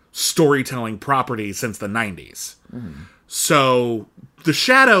major storytelling property since the 90s. So The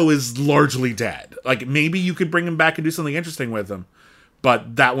Shadow is largely dead. Maybe you could bring him back and do something interesting with him.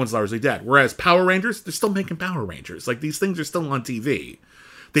 But that one's largely dead. Whereas Power Rangers, they're still making Power Rangers. These things are still on TV.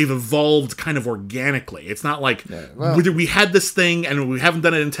 They've evolved kind of organically. It's not like we had this thing and we haven't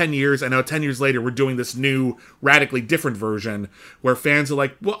done it in 10 years, and now 10 years later we're doing this new, radically different version where fans are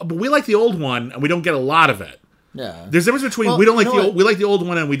like, well, but we like the old one and we don't get a lot of it. Yeah. There's a difference between we like the old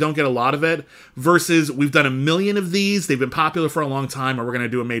one and we don't get a lot of it versus we've done a million of these, they've been popular for a long time, and we're going to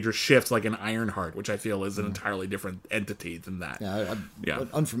do a major shift like an Ironheart, which I feel is an entirely different entity than that. Yeah, I'm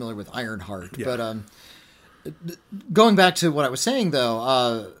unfamiliar with Ironheart, but going back to what I was saying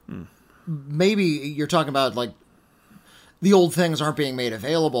though, maybe you're talking about the old things aren't being made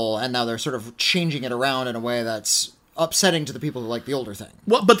available, and now they're sort of changing it around in a way that's upsetting to the people who like the older thing.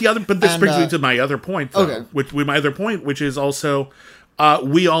 Well, but this brings me to my other point, though, okay. which is also,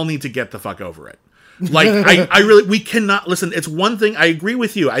 we all need to get the fuck over it. We cannot listen. It's one thing. I agree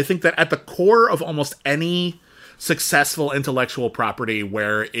with you. I think that at the core of almost any successful intellectual property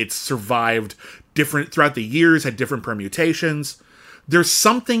where it's survived different throughout the years, had different permutations, there's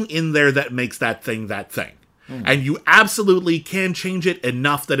something in there that makes that thing that thing. And you absolutely can change it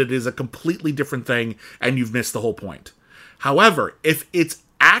enough that it is a completely different thing and you've missed the whole point. However, if it's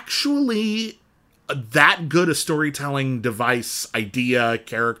actually that good a storytelling device, idea,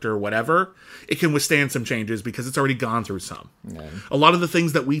 character, whatever, it can withstand some changes because it's already gone through some. Yeah. A lot of the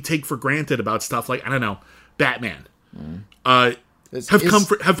things that we take for granted about stuff like, I don't know, Batman,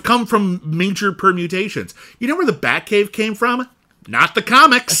 have come from major permutations. You know where the Batcave came from? Not the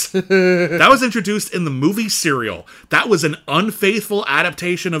comics. That was introduced in the movie serial. That was an unfaithful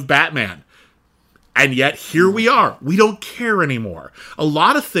adaptation of Batman. And yet, here we are. We don't care anymore. A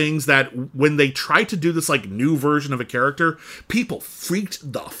lot of things that, when they tried to do this, new version of a character, people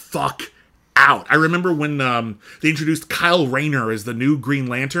freaked the fuck out. I remember when they introduced Kyle Rayner as the new Green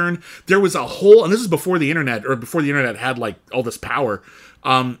Lantern, there was a whole, and this is before the internet had, all this power,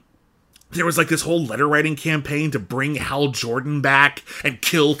 there was this whole letter writing campaign to bring Hal Jordan back and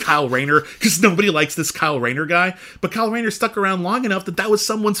kill Kyle Rayner because nobody likes this Kyle Rayner guy. But Kyle Rayner stuck around long enough that was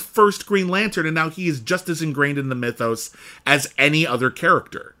someone's first Green Lantern, and now he is just as ingrained in the mythos as any other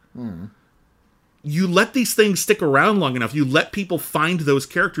character. You let these things stick around long enough, you let people find those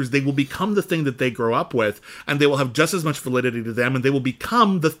characters, they will become the thing that they grow up with, and they will have just as much validity to them, and they will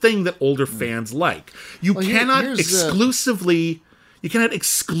become the thing that older fans like. You cannot exclusively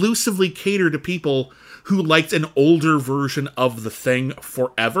cater to people who liked an older version of the thing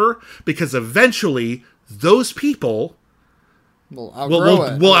forever, because eventually those people will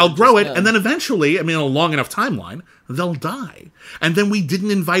outgrow it, and then eventually, in a long enough timeline, they'll die. And then we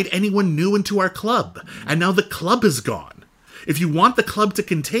didn't invite anyone new into our club, and now the club is gone. If you want the club to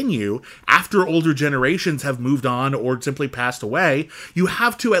continue after older generations have moved on or simply passed away, you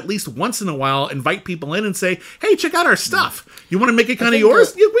have to at least once in a while invite people in and say, hey, check out our stuff. You want to make it kind of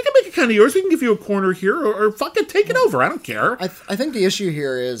yours? Yeah, we can make it kind of yours. We can give you a corner here, or fucking take it over. I don't care. I think the issue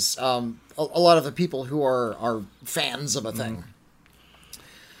here is a lot of the people who are fans of a thing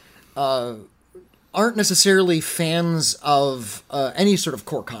aren't necessarily fans of any sort of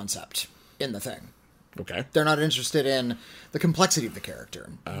core concept in the thing. Okay. They're not interested in the complexity of the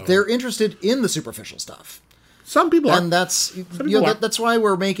character. They're interested in the superficial stuff. Some people are. And that's that's why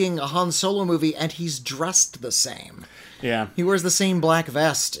we're making a Han Solo movie, and he's dressed the same. Yeah. He wears the same black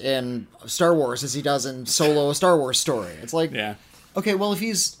vest in Star Wars as he does in Solo, a Star Wars story. It's okay, well, if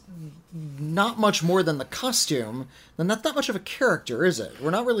he's not much more than the costume, then that's not much of a character, is it?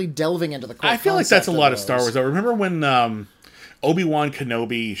 We're not really delving into the core I feel like that's a lot of Star Wars, though. Remember when Obi-Wan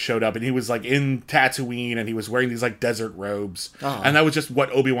Kenobi showed up, and he was in Tatooine, and he was wearing these desert robes, and that was just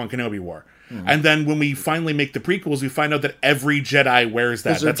what Obi-Wan Kenobi wore. And then when we finally make the prequels, we find out that every Jedi wears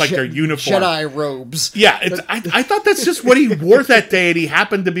that. That's like their uniform. Jedi robes. Yeah, I thought that's just what he wore that day, and he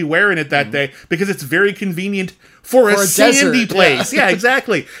happened to be wearing it that day because it's very convenient for a sandy desert, place. Yeah,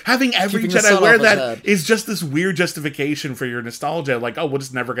 exactly. Having every Keeping the Jedi sun wear off his that head. is just this weird justification for your nostalgia. Like, oh, we're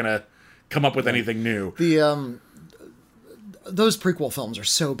just never going to come up with anything new. The those prequel films are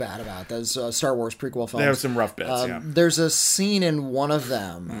so bad about those Star Wars prequel films. They have some rough bits, yeah. There's a scene in one of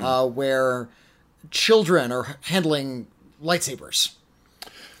them where children are handling lightsabers.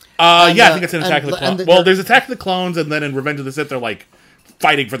 I think it's in Attack of the Clones. and Well, there's Attack of the Clones, and then in Revenge of the Sith, they're like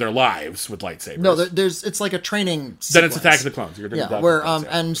fighting for their lives with lightsabers. No, it's like a training sequence. Then it's Attack of the Clones. You're Yeah, Attack of where the Clones,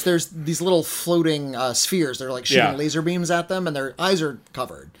 yeah. and there's these little floating spheres. They're like shooting laser beams at them, and their eyes are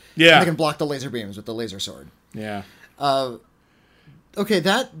covered. Yeah. And they can block the laser beams with the laser sword. Yeah. Okay,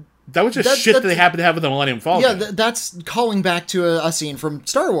 that was just shit that they happened to have with the Millennium Falcon. yeah, that's calling back to a scene from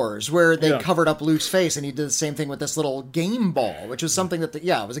Star Wars where they covered up Luke's face, and he did the same thing with this little game ball, which was something that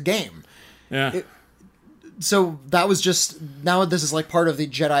it was a game. Yeah. So that was just now this is like part of the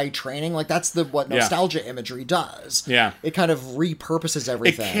Jedi training. Like that's what nostalgia imagery does. Yeah. It kind of repurposes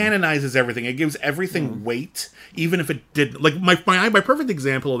everything. It canonizes everything. It gives everything weight, even if it didn't. Like my perfect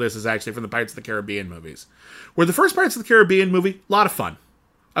example of this is actually from the Pirates of the Caribbean movies, where the first Pirates of the Caribbean movie, a lot of fun.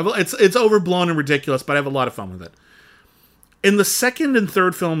 It's overblown and ridiculous, but I have a lot of fun with it. In the second and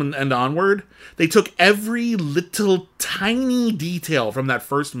third film and onward, they took every little tiny detail from that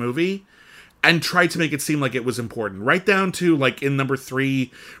first movie and tried to make it seem like it was important. Right down to, like, in number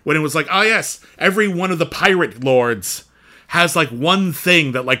 3, when it was like, oh yes, every one of the pirate lords has, like, one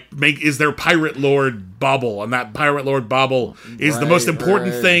thing that, like, is their pirate lord bauble, and that pirate lord bauble is the most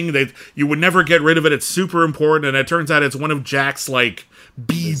important thing. That you would never get rid of it. It's super important, and it turns out it's one of Jack's, like,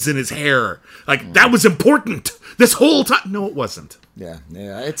 beads in his hair. Like, that was important this whole time. No, it wasn't. Yeah,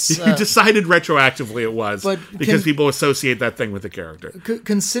 it's... You decided retroactively it was, because people associate that thing with the character.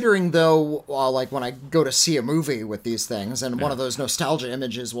 Considering, though, like when I go to see a movie with these things, and one of those nostalgia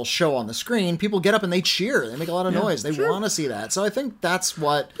images will show on the screen, people get up and they cheer. They make a lot of noise. They want to see that. So I think that's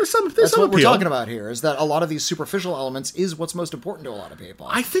what there's some what we're appeal. talking about here, is that a lot of these superficial elements is what's most important to a lot of people.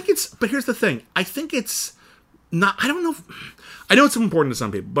 I think but here's the thing. I think it's not, I don't know, I know it's important to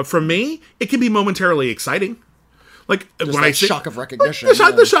some people, but for me, it can be momentarily exciting. Like just when that I say shock of recognition,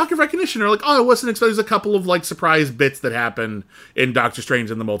 the shock of recognition, or like, oh, I wasn't expecting. There's a couple of like surprise bits that happen in Doctor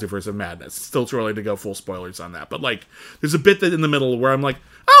Strange and the Multiverse of Madness. Still too early to go full spoilers on that, but like, there's a bit that in the middle where I'm like,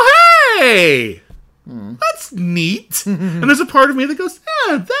 oh hey, that's neat, and there's a part of me that goes,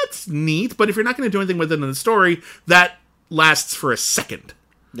 yeah, that's neat. But if you're not going to do anything with it in the story, that lasts for a second,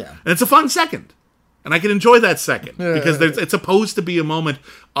 and it's a fun second. And I can enjoy that second, because it's supposed to be a moment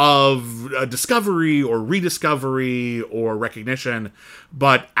of discovery or rediscovery or recognition.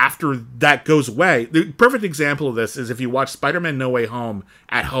 But after that goes away, the perfect example of this is if you watch Spider-Man No Way Home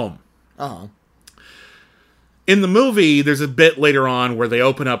at home. Uh-huh. In the movie, there's a bit later on where they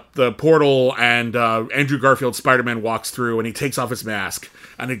open up the portal and Andrew Garfield's Spider-Man walks through and he takes off his mask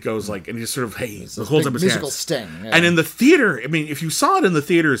and it goes like, and he just sort of, hey, holds up his musical hands. sting. Yeah. And in the theater, I mean, if you saw it in the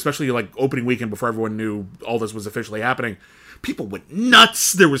theater, especially like opening weekend before everyone knew all this was officially happening, people went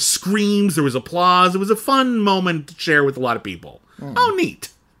nuts. There was screams, there was applause. It was a fun moment to share with a lot of people. Oh, neat.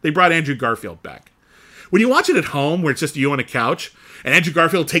 They brought Andrew Garfield back. When you watch it at home, where it's just you on a couch, and Andrew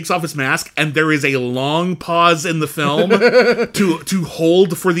Garfield takes off his mask, and there is a long pause in the film to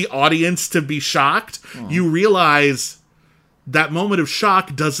hold for the audience to be shocked, you realize that moment of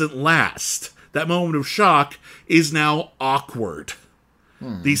shock doesn't last. That moment of shock is now awkward.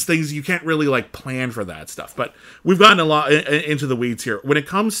 These things, you can't really, like, plan for that stuff. But we've gotten a lot into the weeds here. When it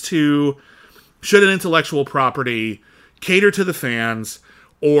comes to, should an intellectual property cater to the fans,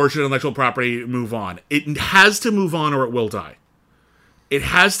 or should intellectual property move on? It has to move on or it will die. It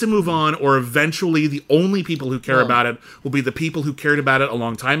has to move on, or eventually the only people who care about it will be the people who cared about it a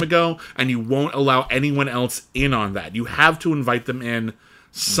long time ago, and you won't allow anyone else in on that. You have to invite them in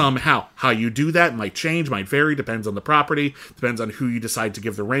somehow. How you do that might change, might vary, depends on the property, depends on who you decide to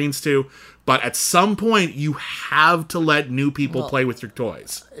give the reins to. But at some point, you have to let new people play with your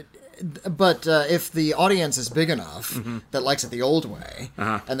toys. But if the audience is big enough that likes it the old way,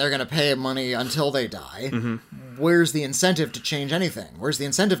 and they're going to pay money until they die, where's the incentive to change anything? Where's the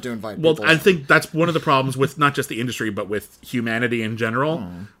incentive to invite Well, people? I think that's one of the problems with not just the industry, but with humanity in general.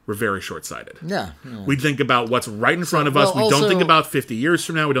 We're very short-sighted. Yeah. We think about what's right in front of us. We don't think about 50 years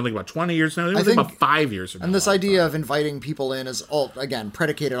from now. We don't think about 20 years from now. We don't think about 5 years from now. And this idea of inviting people in is, all again,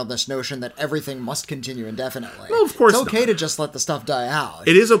 predicated on this notion that everything must continue indefinitely. Well, of course it's okay not. to just let the stuff die out.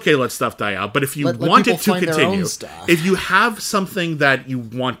 It is okay to let stuff die out, but if you Let want people it to find their continue, own stuff. if you have something that you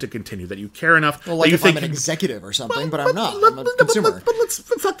want to continue, that you care enough, Well, that like you if think I'm an executive or something, but I'm not. Let- I'm a but- consumer. But let's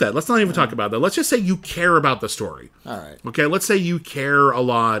fuck that. Let's not even talk about that. Let's just say you care about the story. All right. Okay. Let's say you care a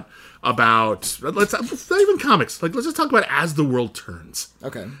lot about. Let's not even comics. Like let's just talk about As the World Turns.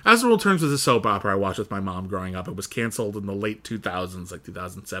 Okay. As the World Turns was a soap opera I watched with my mom growing up. It was canceled in the late 2000s, like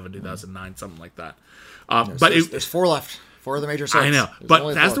 2007, 2009, something like that. There's 4 left. 4 of the major soaps. I know. There's But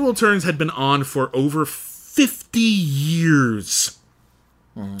only As 4. the World Turns had been on for over 50 years.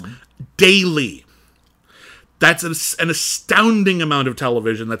 Daily. That's an astounding amount of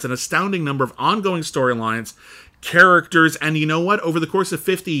television. That's an astounding number of ongoing storylines, characters, and you know what? Over the course of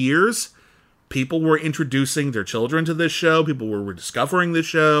 50 years, people were introducing their children to this show. People were rediscovering this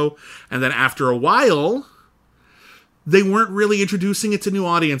show. And then after a while, they weren't really introducing it to new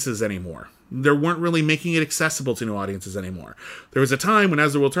audiences anymore. They weren't really making it accessible to new audiences anymore. There was a time when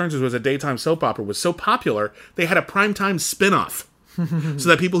As the World Turns was a daytime soap opera, was so popular, they had a primetime spin-off so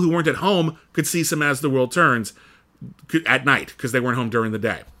that people who weren't at home could see some As the World Turns at night because they weren't home during the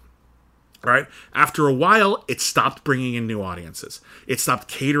day. All right. After a while, it stopped bringing in new audiences. It stopped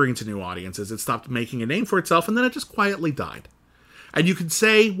catering to new audiences. It stopped making a name for itself, and then it just quietly died. And you could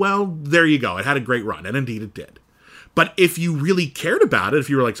say, well, there you go. It had a great run, and indeed it did. But if you really cared about it, if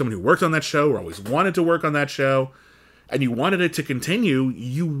you were like someone who worked on that show or always wanted to work on that show, and you wanted it to continue,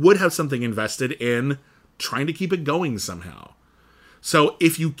 you would have something invested in trying to keep it going somehow. So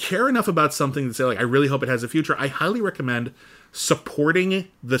if you care enough about something to say, like, I really hope it has a future, I highly recommend supporting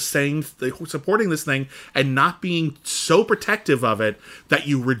this thing and not being so protective of it that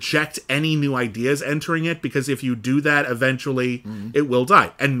you reject any new ideas entering it, because if you do that, eventually it will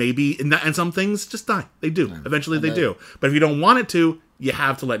die. And maybe, and some things just die. They do. Eventually they do. But if you don't want it to, you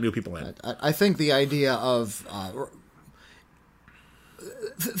have to let new people in. I think the idea of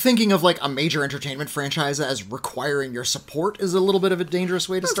thinking of like a major entertainment franchise as requiring your support is a little bit of a dangerous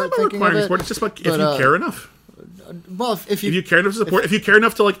way to It's start not about thinking of requiring it. support. It's just about if you care enough. Well, if If you care enough to support, if you care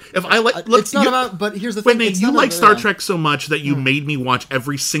enough to like, if I like, look, it's not about. But here's the Wait, thing: Nate, it's you not like about- Star Trek so much that you made me watch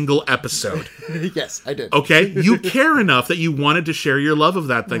every single episode. Yes, I did. Okay, you care enough that you wanted to share your love of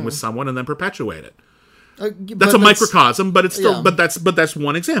that thing with someone and then perpetuate it. That's a microcosm, but it's still, yeah. but that's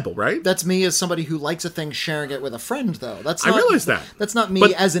one example, right? That's me as somebody who likes a thing sharing it with a friend, though. That's I not, realize that. That's not me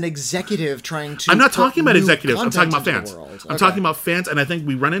But as an executive trying to. I'm not put talking about new executives. I'm talking about content fans. into the world. I'm Okay. talking about fans, and I think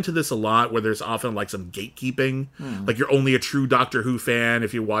we run into this a lot where there's often like some gatekeeping. Like you're only a true Doctor Who fan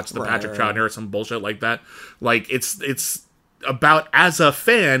if you watch the Patrick Troughton or some bullshit like that. Like it's about, as a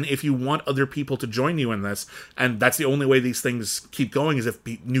fan, if you want other people to join you in this, and that's the only way these things keep going is if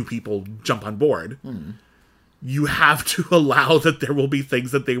new people jump on board. You have to allow that there will be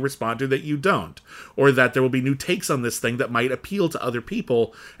things that they respond to that you don't, or that there will be new takes on this thing that might appeal to other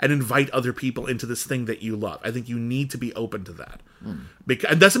people and invite other people into this thing that you love. I think you need to be open to that.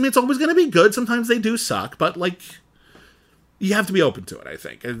 Because, it doesn't mean it's always going to be good. Sometimes they do suck, but like, you have to be open to it, I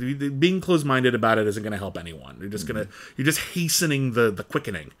think. Being closed-minded about it isn't going to help anyone. You're just hastening the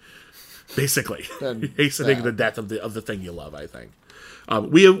quickening, basically. Hastening the death of the thing you love, I think.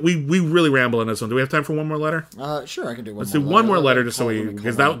 We really ramble on this one. Do we have time for one more letter? Sure, I can do one. Let's do one more letter just so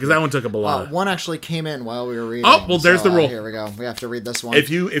because that one took up a lot. One actually came in while we were reading. Oh, well, there's the rule. Here we go. We have to read this one. If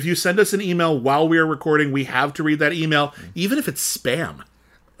you send us an email while we are recording, we have to read that email, even if it's spam.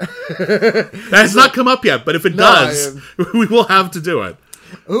 That has not come up yet, but if it does, we will have to do it.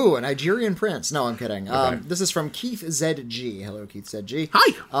 Ooh, a Nigerian prince. No, I'm kidding. This is from Keith ZG. Hello, Keith ZG.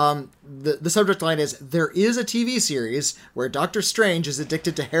 Hi. The subject line is, there is a TV series where Doctor Strange is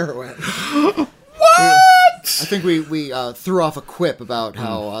addicted to heroin. What? I think we threw off a quip about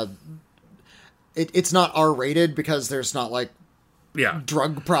how it's not R-rated because there's not like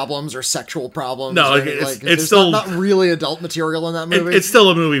drug problems or sexual problems. No, it's still not really adult material in that movie. It's still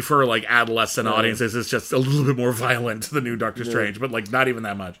a movie for like adolescent audiences. It's just a little bit more violent than the new Doctor Strange, but like not even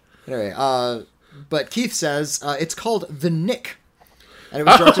that much. Anyway, but Keith says it's called The Nick, and it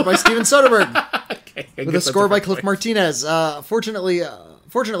was directed by Steven Soderbergh with a score by Cliff Martinez.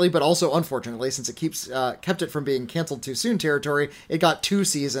 Fortunately, but also unfortunately, since it kept it from being canceled too soon territory, it got 2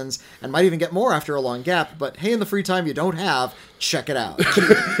 seasons and might even get more after a long gap. But hey, in the free time you don't have, check it out. Keith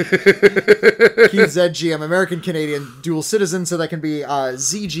ZG, I'm American-Canadian dual citizen, so that can be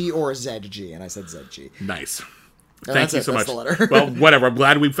ZG or ZG, and I said ZG. Nice. Thank you so much. The letter. Well, whatever.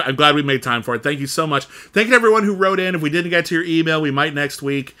 I'm glad we made time for it. Thank you so much. Thank you to everyone who wrote in. If we didn't get to your email, we might next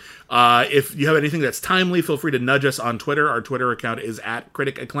week. If you have anything that's timely, feel free to nudge us on Twitter. Our Twitter account is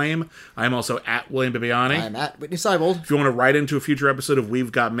 @CriticAcclaim. I'm also @William Bibiani. I'm @Whitney Seibold. If you want to write into a future episode of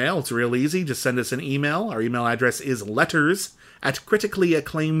We've Got Mail, it's real easy. Just send us an email. Our email address is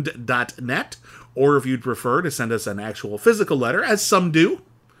letters@criticallyacclaimed.net. Or if you'd prefer to send us an actual physical letter, as some do,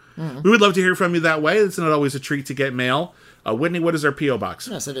 we would love to hear from you that way. It's not always a treat to get mail. Whitney, what is our P.O. Box?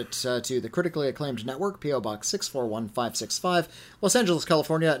 Yeah, send it to the Critically Acclaimed Network, P.O. Box 641565, Los Angeles,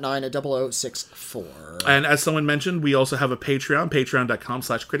 California, 90064. And as someone mentioned, we also have a Patreon,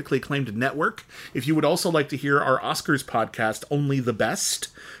 patreon.com/critically acclaimed network. If you would also like to hear our Oscars podcast, Only the Best,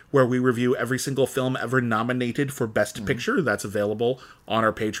 where we review every single film ever nominated for Best Picture, that's available on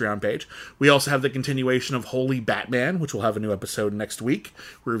our Patreon page. We also have the continuation of Holy Batman, which will have a new episode next week.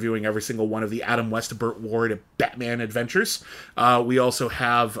 We're reviewing every single one of the Adam West, Burt Ward Batman adventures. We also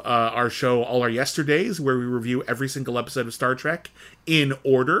have our show All Our Yesterdays, where we review every single episode of Star Trek in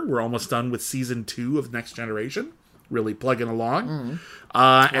order. We're almost done with Season 2 of Next Generation. Really plugging along.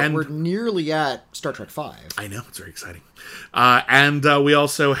 And we're nearly at Star Trek 5. I know, it's very exciting. And we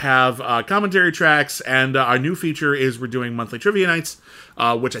also have commentary tracks, and our new feature is we're doing monthly trivia nights,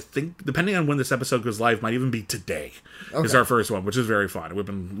 which I think, depending on when this episode goes live, might even be today. Is our first one, which is very fun. We've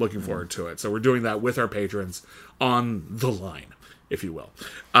been looking forward to it. So we're doing that with our patrons on the line, if you will.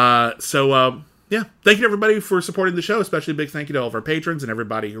 Yeah, thank you to everybody for supporting the show, especially a big thank you to all of our patrons and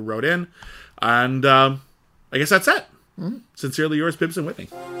everybody who wrote in. And I guess that's it. Sincerely yours, Bibbs and Whitney.